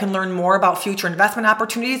page so I can learn more about future investment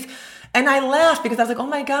opportunities? And I laughed because I was like, oh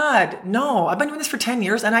my God, no, I've been doing this for 10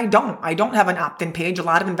 years and I don't have an opt-in page. A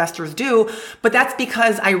lot of investors do, but that's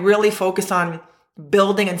because I really focus on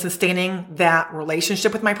building and sustaining that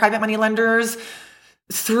relationship with my private money lenders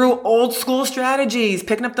through old school strategies,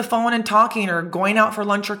 picking up the phone and talking, or going out for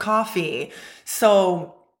lunch or coffee.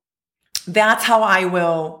 So that's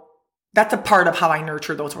a part of how I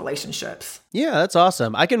nurture those relationships. Yeah, that's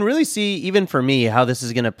awesome. I can really see, even for me, how this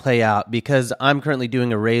is going to play out, because I'm currently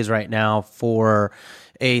doing a raise right now for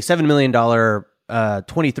a $7 million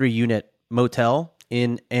 23-unit motel.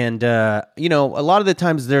 A lot of the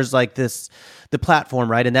times there's like the platform,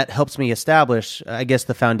 right? And that helps me establish, I guess,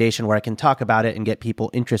 the foundation where I can talk about it and get people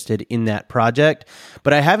interested in that project.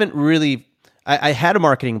 But I haven't really, I had a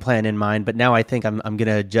marketing plan in mind, but now I think I'm going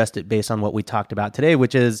to adjust it based on what we talked about today,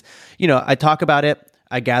 which is, I talk about it,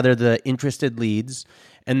 I gather the interested leads,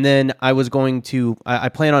 and then I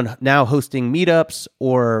plan on now hosting meetups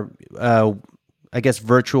or, I guess,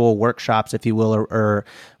 virtual workshops, if you will, or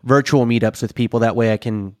virtual meetups with people. That way I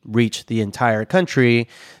can reach the entire country.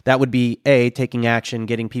 That would be taking action,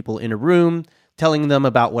 getting people in a room, telling them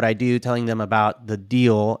about what I do, telling them about the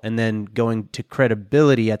deal, and then going to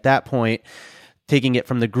credibility at that point, taking it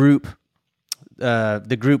from the group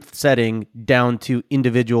setting down to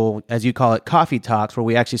individual, as you call it, coffee talks, where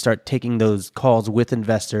we actually start taking those calls with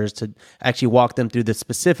investors to actually walk them through the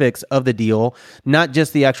specifics of the deal, not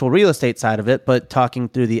just the actual real estate side of it, but talking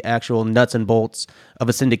through the actual nuts and bolts of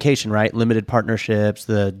a syndication, right? Limited partnerships,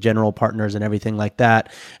 the general partners and everything like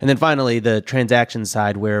that. And then finally, the transaction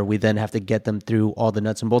side, where we then have to get them through all the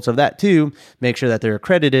nuts and bolts of that too, make sure that they're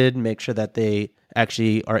accredited, make sure that they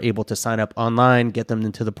actually are able to sign up online, get them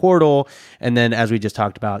into the portal. And then, as we just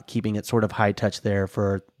talked about, keeping it sort of high touch there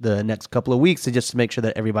for the next couple of weeks to just make sure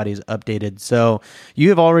that everybody's updated. So you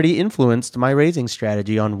have already influenced my raising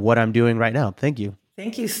strategy on what I'm doing right now. Thank you.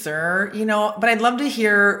 Thank you, sir. But I'd love to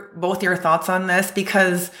hear both your thoughts on this,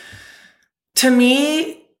 because to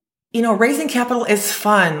me, raising capital is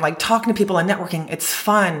fun. Like talking to people and networking, it's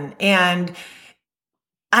fun. And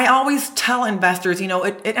I always tell investors,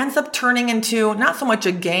 it ends up turning into not so much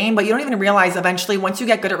a game, but you don't even realize eventually, once you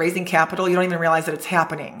get good at raising capital, you don't even realize that it's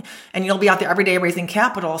happening, and you'll be out there every day raising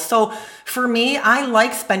capital. So for me, I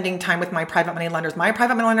like spending time with my private money lenders. My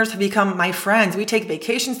private money lenders have become my friends. We take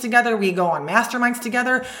vacations together. We go on masterminds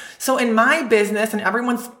together. So in my business, and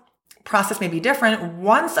everyone's process may be different,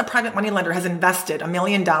 once a private money lender has invested $1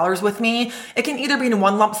 million with me, it can either be in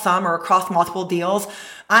one lump sum or across multiple deals.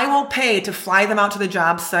 I will pay to fly them out to the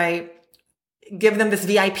job site, give them this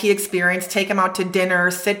VIP experience, take them out to dinner,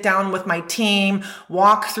 sit down with my team,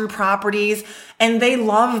 walk through properties, and they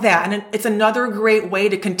love that. And it's another great way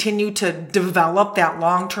to continue to develop that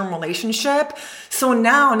long-term relationship. So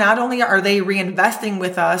now not only are they reinvesting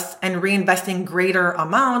with us and reinvesting greater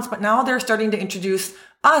amounts, but now they're starting to introduce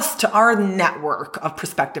us to our network of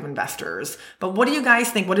prospective investors. But what do you guys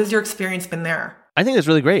think? What has your experience been there? I think it's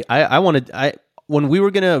really great. When we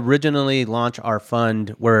were going to originally launch our fund,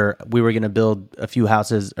 where we were going to build a few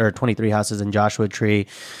houses or 23 houses in Joshua Tree,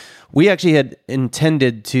 we actually had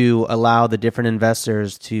intended to allow the different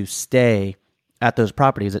investors to stay at those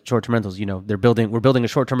properties at short-term rentals. You know, we're building a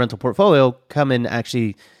short-term rental portfolio, come and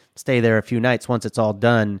actually stay there a few nights once it's all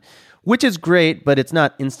done, which is great, but it's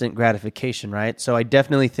not instant gratification, right? So I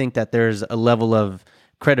definitely think that there's a level of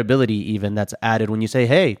credibility even that's added when you say,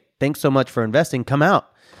 hey, thanks so much for investing, come out.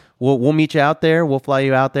 We'll meet you out there. We'll fly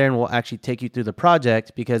you out there, and we'll actually take you through the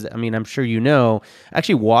project. Because I mean, I'm sure you know,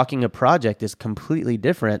 actually walking a project is completely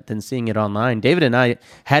different than seeing it online. David and I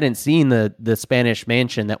hadn't seen the Spanish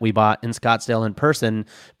mansion that we bought in Scottsdale in person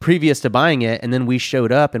previous to buying it, and then we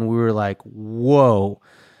showed up and we were like, "Whoa,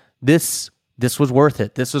 this was worth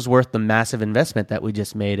it. This was worth the massive investment that we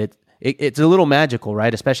just made." It's a little magical,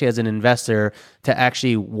 right? Especially as an investor, to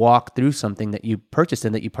actually walk through something that you purchased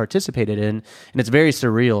and that you participated in. And it's very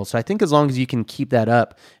surreal. So I think as long as you can keep that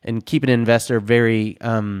up and keep an investor very,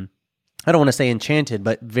 I don't want to say enchanted,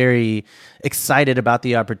 but very excited about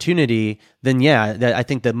the opportunity, then yeah, I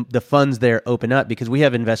think the funds there open up, because we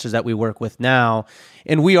have investors that we work with now,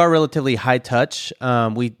 and we are relatively high touch.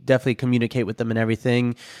 We definitely communicate with them and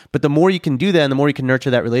everything. But the more you can do that, and the more you can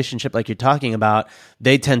nurture that relationship like you're talking about,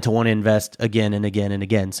 they tend to want to invest again and again and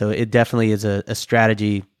again. So it definitely is a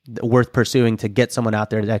strategy worth pursuing to get someone out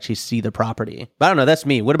there to actually see the property. But I don't know, that's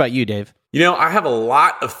me. What about you, Dave? You know, I have a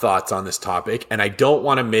lot of thoughts on this topic, and I don't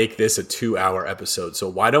want to make this a 2-hour episode. So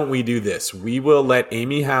why don't we do this? We will let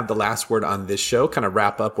Amy have the last word on this show, kind of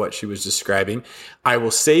wrap up what she was describing. I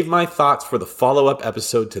will save my thoughts for the follow-up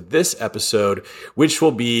episode to this episode, which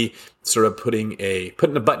will be sort of putting a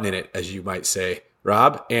button in it, as you might say,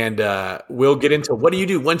 Rob. And we'll get into what do you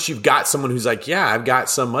do once you've got someone who's like, yeah, I've got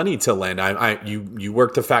some money to lend. You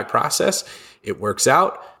work the fact process. It works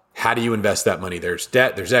out. How do you invest that money? There's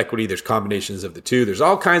debt, there's equity, there's combinations of the two. There's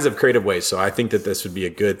all kinds of creative ways. So I think that this would be a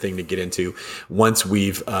good thing to get into once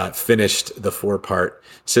we've finished the 4-part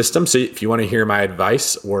system. So if you want to hear my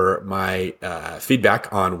advice or my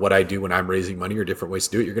feedback on what I do when I'm raising money or different ways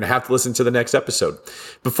to do it, you're going to have to listen to the next episode.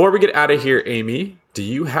 Before we get out of here, Amy, do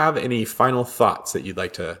you have any final thoughts that you'd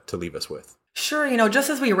like to leave us with? Sure. You know, just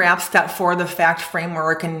as we wrap step 4, the fact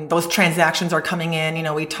framework, and those transactions are coming in, you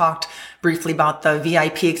know, we talked briefly about the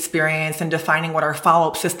VIP experience and defining what our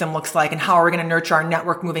follow-up system looks like and how we're going to nurture our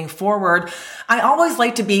network moving forward. I always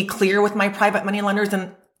like to be clear with my private money lenders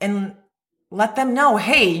and let them know,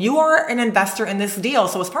 hey, you are an investor in this deal.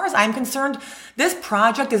 So as far as I'm concerned, this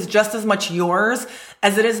project is just as much yours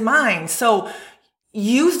as it is mine. So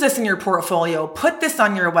use this in your portfolio. Put this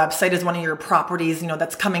on your website as one of your properties, you know,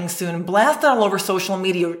 that's coming soon. Blast it all over social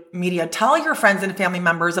media. Tell your friends and family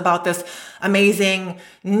members about this amazing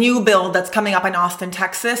new build that's coming up in Austin,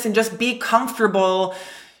 Texas, and just be comfortable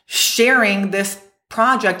sharing this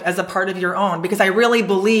project as a part of your own, because I really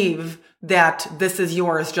believe that this is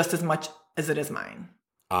yours just as much as it is mine.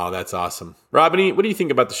 Oh, that's awesome. Robin, what do you think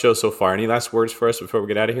about the show so far? Any last words for us before we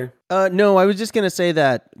get out of here? No, I was just going to say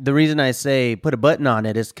that the reason I say put a button on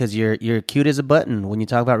it is because you're cute as a button when you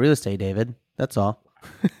talk about real estate, David. That's all.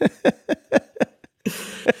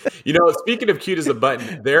 You know, speaking of cute as a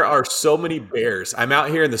button, there are so many bears. I'm out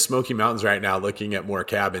here in the Smoky Mountains right now looking at more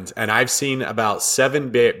cabins, and I've seen about 7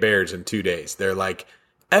 bears in 2 days. They're like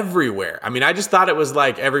everywhere. I mean, I just thought it was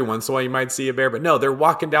like every once in a while you might see a bear, but no, they're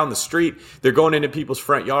walking down the street. They're going into people's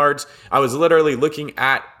front yards. I was literally looking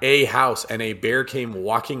at a house and a bear came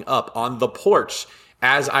walking up on the porch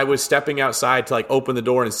as I was stepping outside to like open the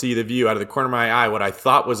door and see the view out of the corner of my eye. What I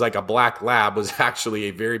thought was like a black lab was actually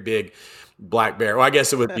a very big black bear. Well, I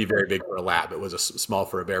guess it would be very big for a lab. It was small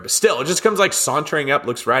for a bear, but still, it just comes like sauntering up,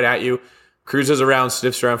 looks right at you, cruises around,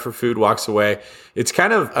 sniffs around for food, walks away. It's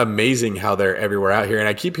kind of amazing how they're everywhere out here. And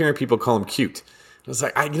I keep hearing people call them cute. I was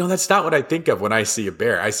like, that's not what I think of when I see a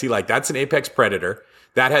bear. I see like, that's an apex predator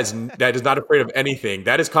that is not afraid of anything.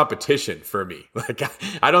 That is competition for me. Like,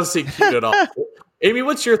 I don't see cute at all. Amy,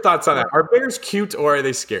 what's your thoughts on that? Are bears cute or are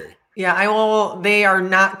they scary? Yeah, they are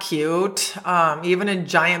not cute. Even a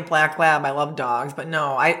giant black lab, I love dogs, but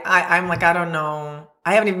no, I'm like, I don't know.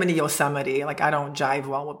 I haven't even been to Yosemite. Like, I don't jive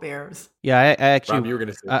well with bears. Yeah, I actually, Rob, you were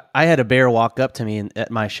gonna say. I had a bear walk up to me at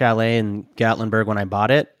my chalet in Gatlinburg when I bought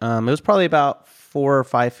it. It was probably about 4 or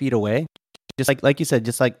 5 feet away, just like you said,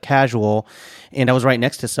 just like casual. And I was right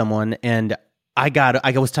next to someone, and I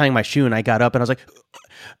was tying my shoe, and I got up, and I was like,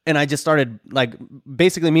 and I just started like,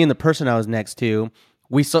 basically me and the person I was next to,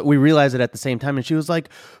 we realized it at the same time, and she was like,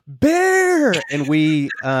 bear, and we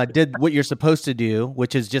did what you're supposed to do,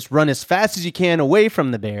 which is just run as fast as you can away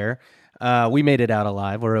from the bear. We made it out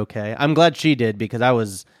alive. We're okay. I'm glad she did, because I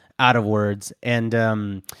was out of words. And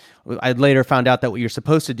I later found out that what you're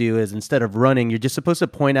supposed to do is, instead of running, you're just supposed to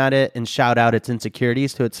point at it and shout out its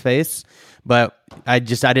insecurities to its face. But I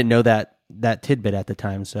didn't know that tidbit at the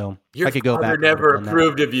time. So your I could go back. Never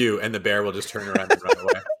approved of you, and the bear will just turn around and run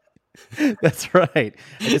away. That's right.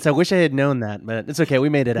 I wish I had known that, but it's okay. We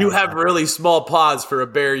made it out. You have really small paws for a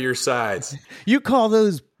bear your size. You call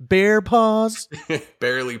those bear paws?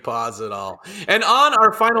 Barely paws at all. And on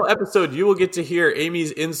our final episode, you will get to hear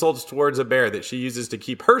Amy's insults towards a bear that she uses to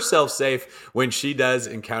keep herself safe when she does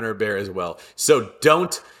encounter a bear as well. So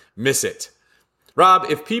don't miss it. Rob,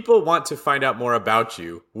 if people want to find out more about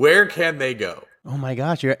you, where can they go? Oh my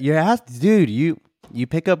gosh, you're asked, dude. You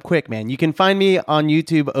pick up quick, man. You can find me on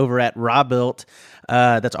YouTube over at Robuilt.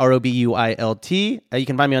 That's Robuilt. You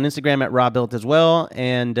can find me on Instagram at Robuilt as well,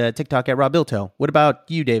 and TikTok at Robuilto. What about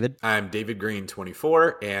you, David? I'm David Green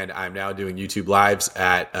 24, and I'm now doing YouTube lives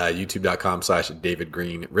at youtube.com/David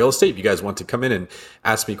Green Real Estate. If you guys want to come in and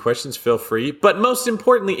ask me questions, feel free. But most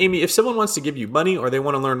importantly, Amy, if someone wants to give you money or they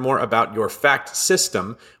want to learn more about your FACT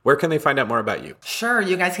system, where can they find out more about you? Sure.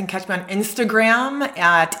 You guys can catch me on Instagram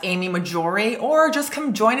at Amy Majori, or just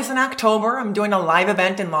come join us in October. I'm doing a live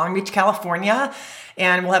event in Long Beach, California,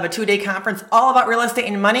 and we'll have a 2-day conference all about real estate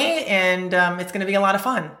and money, and it's going to be a lot of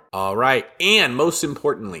fun. All right. And most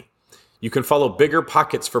importantly, you can follow Bigger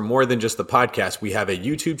Pockets for more than just the podcast. We have a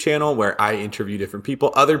YouTube channel where I interview different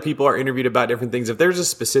people. Other people are interviewed about different things. If there's a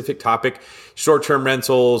specific topic, short-term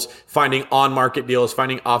rentals, finding on-market deals,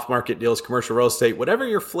 finding off-market deals, commercial real estate, whatever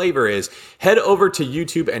your flavor is, head over to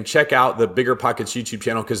YouTube and check out the Bigger Pockets YouTube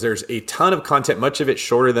channel, because there's a ton of content, much of it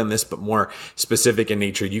shorter than this, but more specific in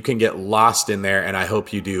nature. You can get lost in there, and I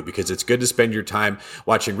hope you do, because it's good to spend your time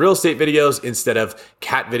watching real estate videos instead of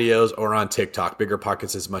cat videos or on TikTok. Bigger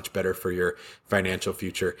Pockets is much better for your financial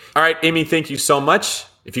future. All right, Amy, thank you so much.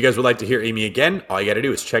 If you guys would like to hear Amy again, all you got to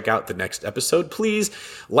do is check out the next episode. Please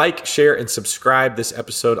like, share, and subscribe this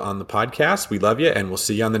episode on the podcast. We love you, and we'll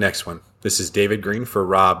see you on the next one. This is David Green for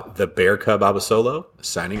Rob the Bear Cub Abasolo,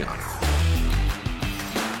 signing off.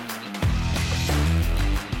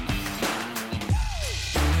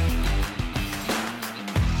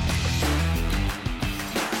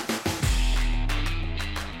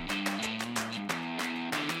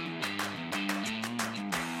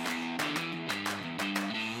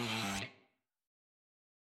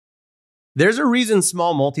 There's a reason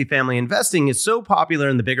small multifamily investing is so popular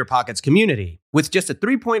in the Bigger Pockets community. With just a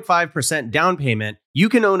 3.5% down payment, you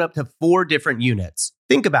can own up to 4 different units.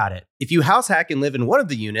 Think about it. If you house hack and live in one of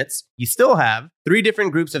the units, you still have 3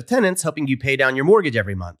 different groups of tenants helping you pay down your mortgage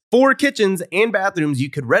every month, 4 kitchens and bathrooms you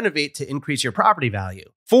could renovate to increase your property value,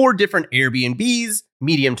 4 different Airbnbs,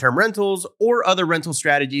 medium-term rentals, or other rental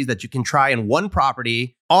strategies that you can try in one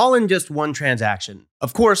property, all in just one transaction.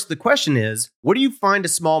 Of course, the question is, where do you find a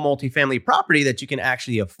small multifamily property that you can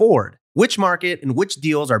actually afford? Which market and which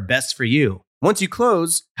deals are best for you? Once you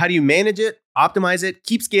close, how do you manage it, optimize it,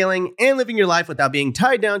 keep scaling, and living your life without being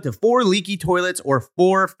tied down to 4 leaky toilets or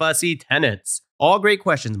 4 fussy tenants? All great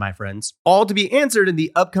questions, my friends. All to be answered in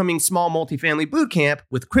the upcoming Small Multifamily Bootcamp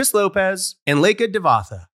with Chris Lopez and Lekha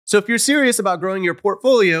Devatha. So if you're serious about growing your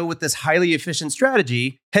portfolio with this highly efficient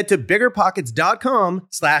strategy, head to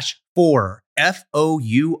biggerpockets.com/4,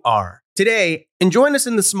 F-O-U-R, today and join us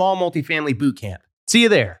in the Small Multifamily Bootcamp. See you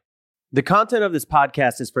there. The content of this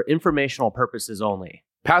podcast is for informational purposes only.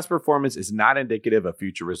 Past performance is not indicative of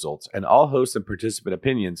future results, and all host and participant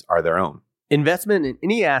opinions are their own. Investment in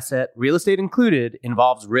any asset, real estate included,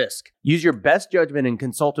 involves risk. Use your best judgment and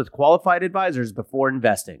consult with qualified advisors before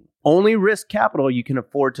investing. Only risk capital you can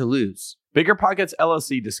afford to lose. Bigger Pockets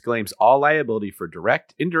LLC disclaims all liability for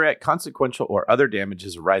direct, indirect, consequential, or other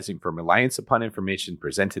damages arising from reliance upon information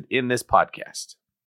presented in this podcast.